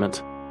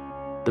statement.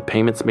 The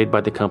payments made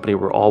by the company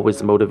were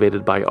always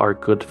motivated by our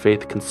good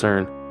faith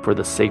concern for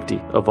the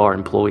safety of our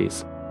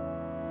employees.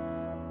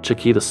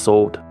 Chiquita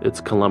sold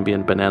its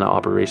Colombian banana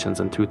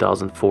operations in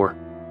 2004.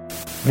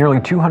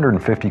 Nearly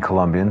 250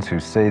 Colombians who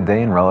say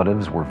they and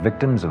relatives were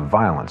victims of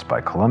violence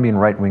by Colombian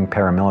right-wing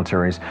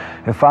paramilitaries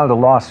have filed a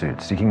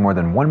lawsuit seeking more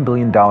than $1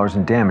 billion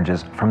in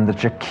damages from the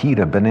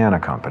Chiquita Banana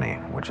Company,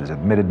 which has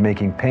admitted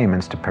making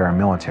payments to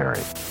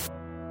paramilitaries.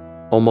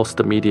 Almost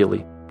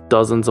immediately,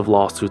 dozens of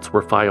lawsuits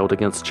were filed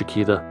against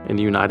Chiquita in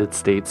the United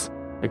States,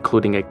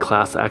 including a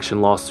class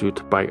action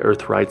lawsuit by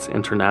Earth Rights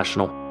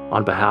International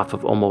on behalf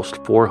of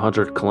almost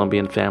 400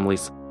 Colombian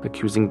families,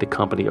 accusing the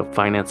company of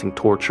financing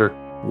torture,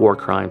 war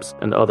crimes,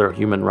 and other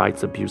human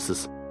rights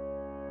abuses.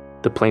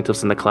 The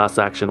plaintiffs in the class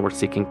action were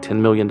seeking $10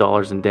 million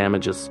in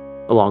damages,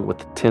 along with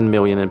 $10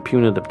 million in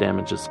punitive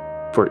damages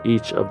for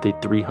each of the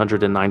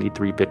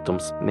 393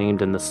 victims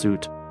named in the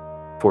suit,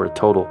 for a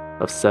total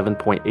of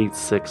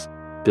 $7.86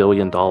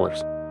 billion.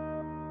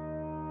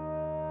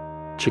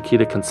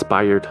 Chiquita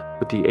conspired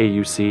with the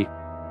AUC,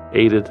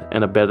 aided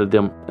and abetted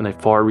them in a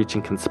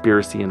far-reaching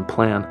conspiracy and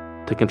plan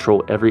to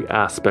control every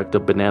aspect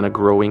of banana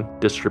growing,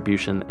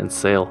 distribution, and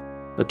sale,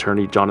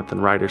 attorney Jonathan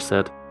Ryder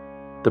said.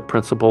 The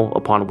principle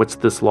upon which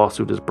this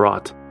lawsuit is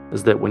brought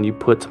is that when you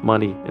put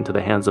money into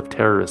the hands of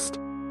terrorists,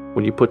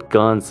 when you put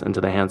guns into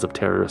the hands of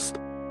terrorists,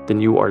 then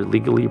you are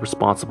legally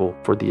responsible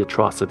for the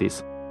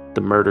atrocities,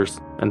 the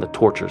murders, and the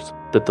tortures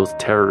that those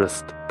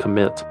terrorists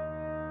commit.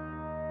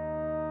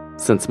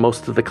 Since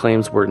most of the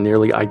claims were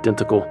nearly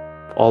identical,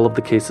 all of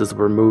the cases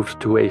were moved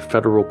to a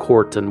federal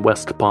court in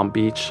West Palm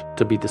Beach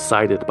to be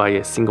decided by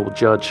a single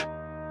judge.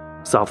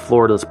 South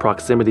Florida's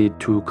proximity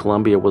to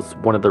Colombia was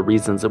one of the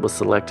reasons it was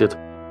selected,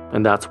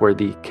 and that's where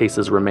the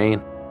cases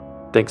remain.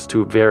 Thanks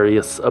to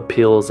various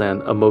appeals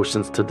and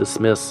motions to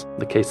dismiss,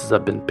 the cases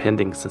have been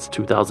pending since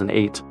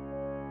 2008.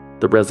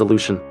 The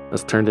resolution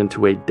has turned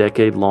into a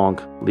decade-long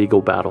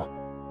legal battle.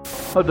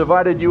 A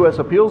divided U.S.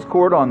 appeals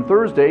court on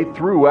Thursday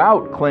threw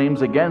out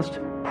claims against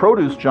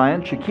produce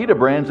giant Chiquita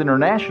Brands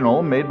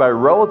International made by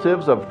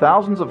relatives of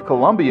thousands of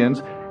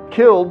Colombians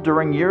killed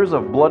during years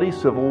of bloody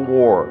civil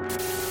war.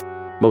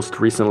 Most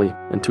recently,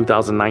 in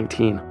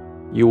 2019,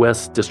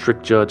 U.S.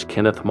 District Judge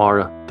Kenneth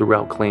Mara threw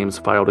out claims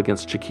filed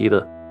against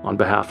Chiquita on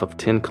behalf of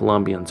 10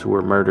 Colombians who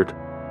were murdered.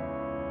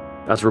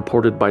 As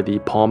reported by the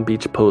Palm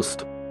Beach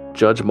Post,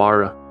 Judge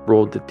Mara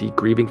ruled that the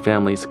grieving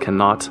families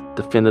cannot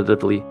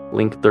definitively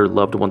link their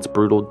loved ones'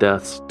 brutal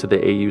deaths to the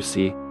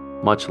AUC,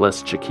 much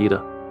less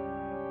Chiquita.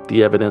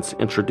 The evidence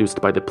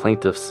introduced by the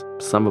plaintiffs,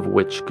 some of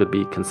which could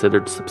be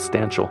considered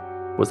substantial,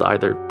 was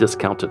either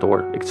discounted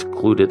or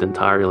excluded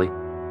entirely.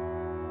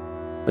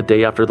 A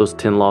day after those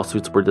 10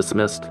 lawsuits were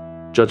dismissed,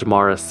 Judge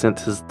Mara sent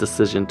his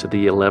decision to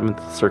the 11th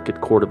Circuit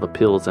Court of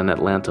Appeals in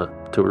Atlanta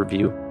to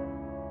review.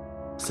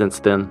 Since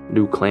then,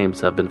 new claims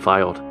have been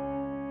filed.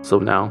 So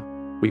now,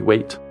 we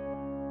wait.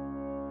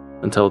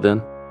 Until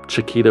then,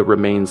 Chiquita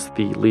remains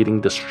the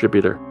leading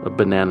distributor of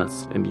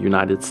bananas in the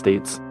United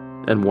States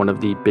and one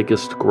of the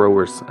biggest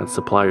growers and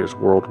suppliers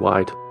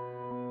worldwide.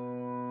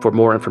 For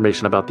more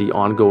information about the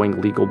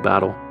ongoing legal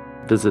battle,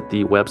 visit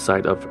the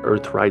website of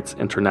Earth Rights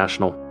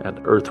International at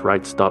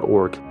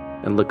earthrights.org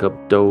and look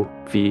up Doe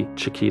v.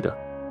 Chiquita.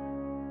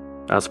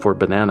 As for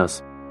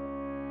bananas,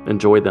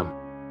 enjoy them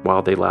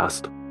while they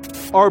last.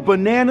 Are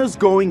bananas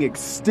going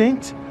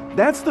extinct?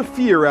 That's the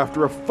fear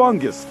after a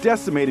fungus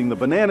decimating the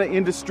banana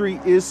industry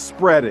is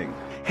spreading.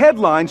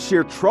 Headlines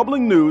share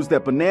troubling news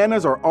that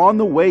bananas are on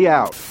the way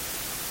out.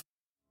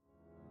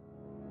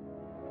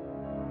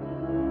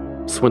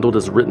 Swindled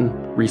is written,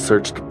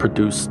 researched,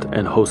 produced,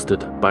 and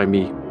hosted by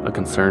me, a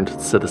concerned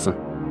citizen,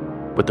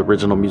 with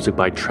original music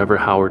by Trevor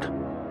Howard,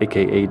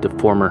 aka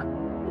Deformer,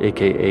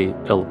 aka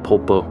El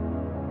Pulpo.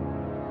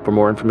 For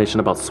more information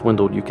about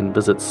Swindled, you can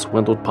visit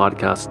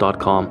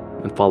swindledpodcast.com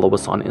and follow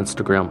us on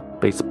Instagram,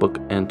 Facebook,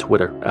 and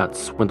Twitter at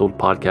Swindled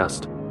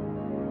Podcast.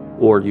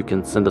 Or you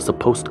can send us a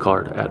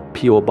postcard at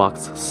P.O.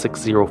 Box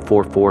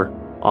 6044,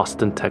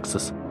 Austin,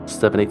 Texas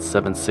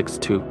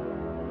 78762.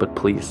 But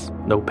please,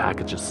 no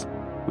packages.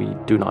 We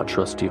do not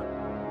trust you.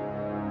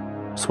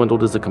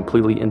 Swindled is a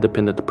completely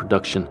independent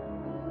production,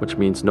 which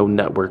means no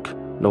network,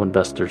 no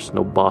investors,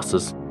 no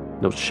bosses,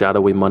 no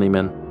shadowy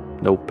moneymen,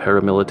 no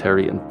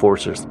paramilitary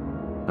enforcers,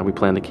 and we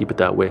plan to keep it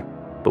that way,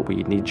 but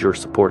we need your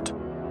support.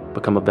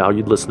 Become a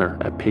valued listener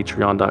at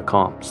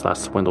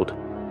patreon.com/swindled.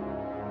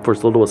 For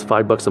as little as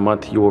 $5 a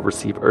month, you will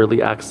receive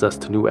early access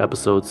to new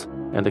episodes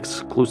and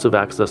exclusive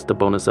access to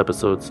bonus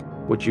episodes,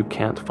 which you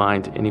can't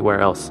find anywhere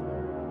else.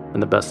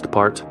 And the best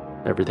part,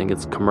 everything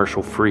is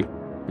commercial free,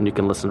 and you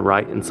can listen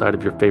right inside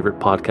of your favorite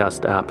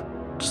podcast app,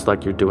 just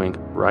like you're doing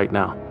right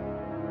now.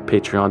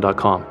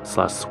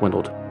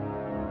 Patreon.com/swindled.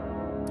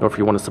 Or if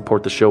you want to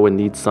support the show and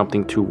need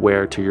something to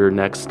wear to your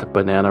next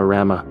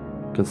Bananarama,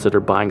 consider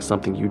buying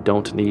something you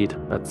don't need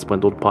at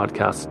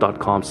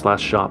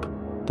swindledpodcast.com/shop.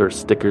 There are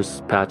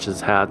stickers,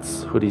 patches,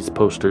 hats, hoodies,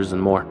 posters,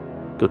 and more.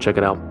 Go check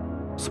it out.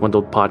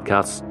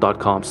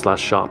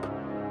 swindledpodcast.com/shop.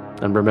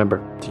 And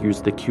remember to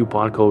use the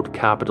coupon code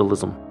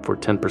CAPITALISM for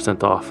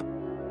 10% off.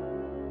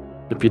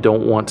 If you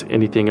don't want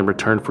anything in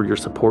return for your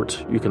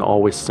support, you can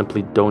always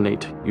simply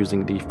donate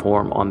using the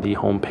form on the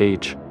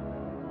homepage.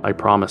 I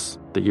promise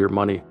that your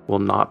money will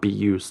not be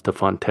used to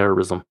fund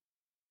terrorism.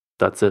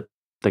 That's it.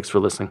 Thanks for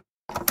listening.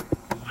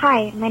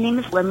 Hi, my name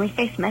is Lindley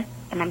Faye Smith,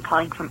 and I'm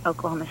calling from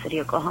Oklahoma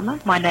City, Oklahoma.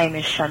 My name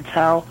is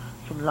Chantel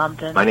from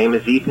London. My name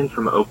is Ethan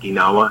from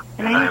Okinawa,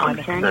 and I am a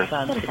concerned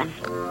citizen.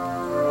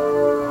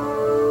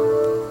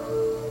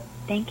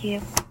 Thank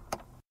you.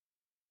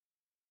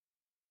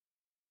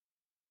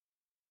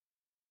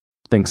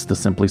 Thanks to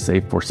Simply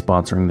Safe for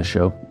sponsoring the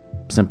show.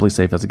 Simply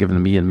Safe has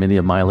given me and many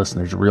of my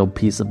listeners real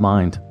peace of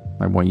mind.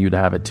 I want you to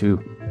have it too.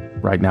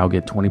 Right now,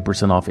 get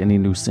 20% off any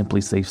new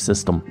Simply Safe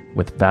system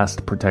with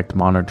Fast Protect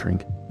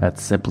monitoring at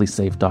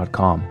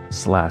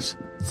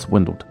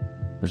simplysafe.com/swindled.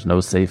 There's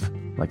no safe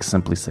like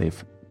Simply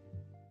Safe.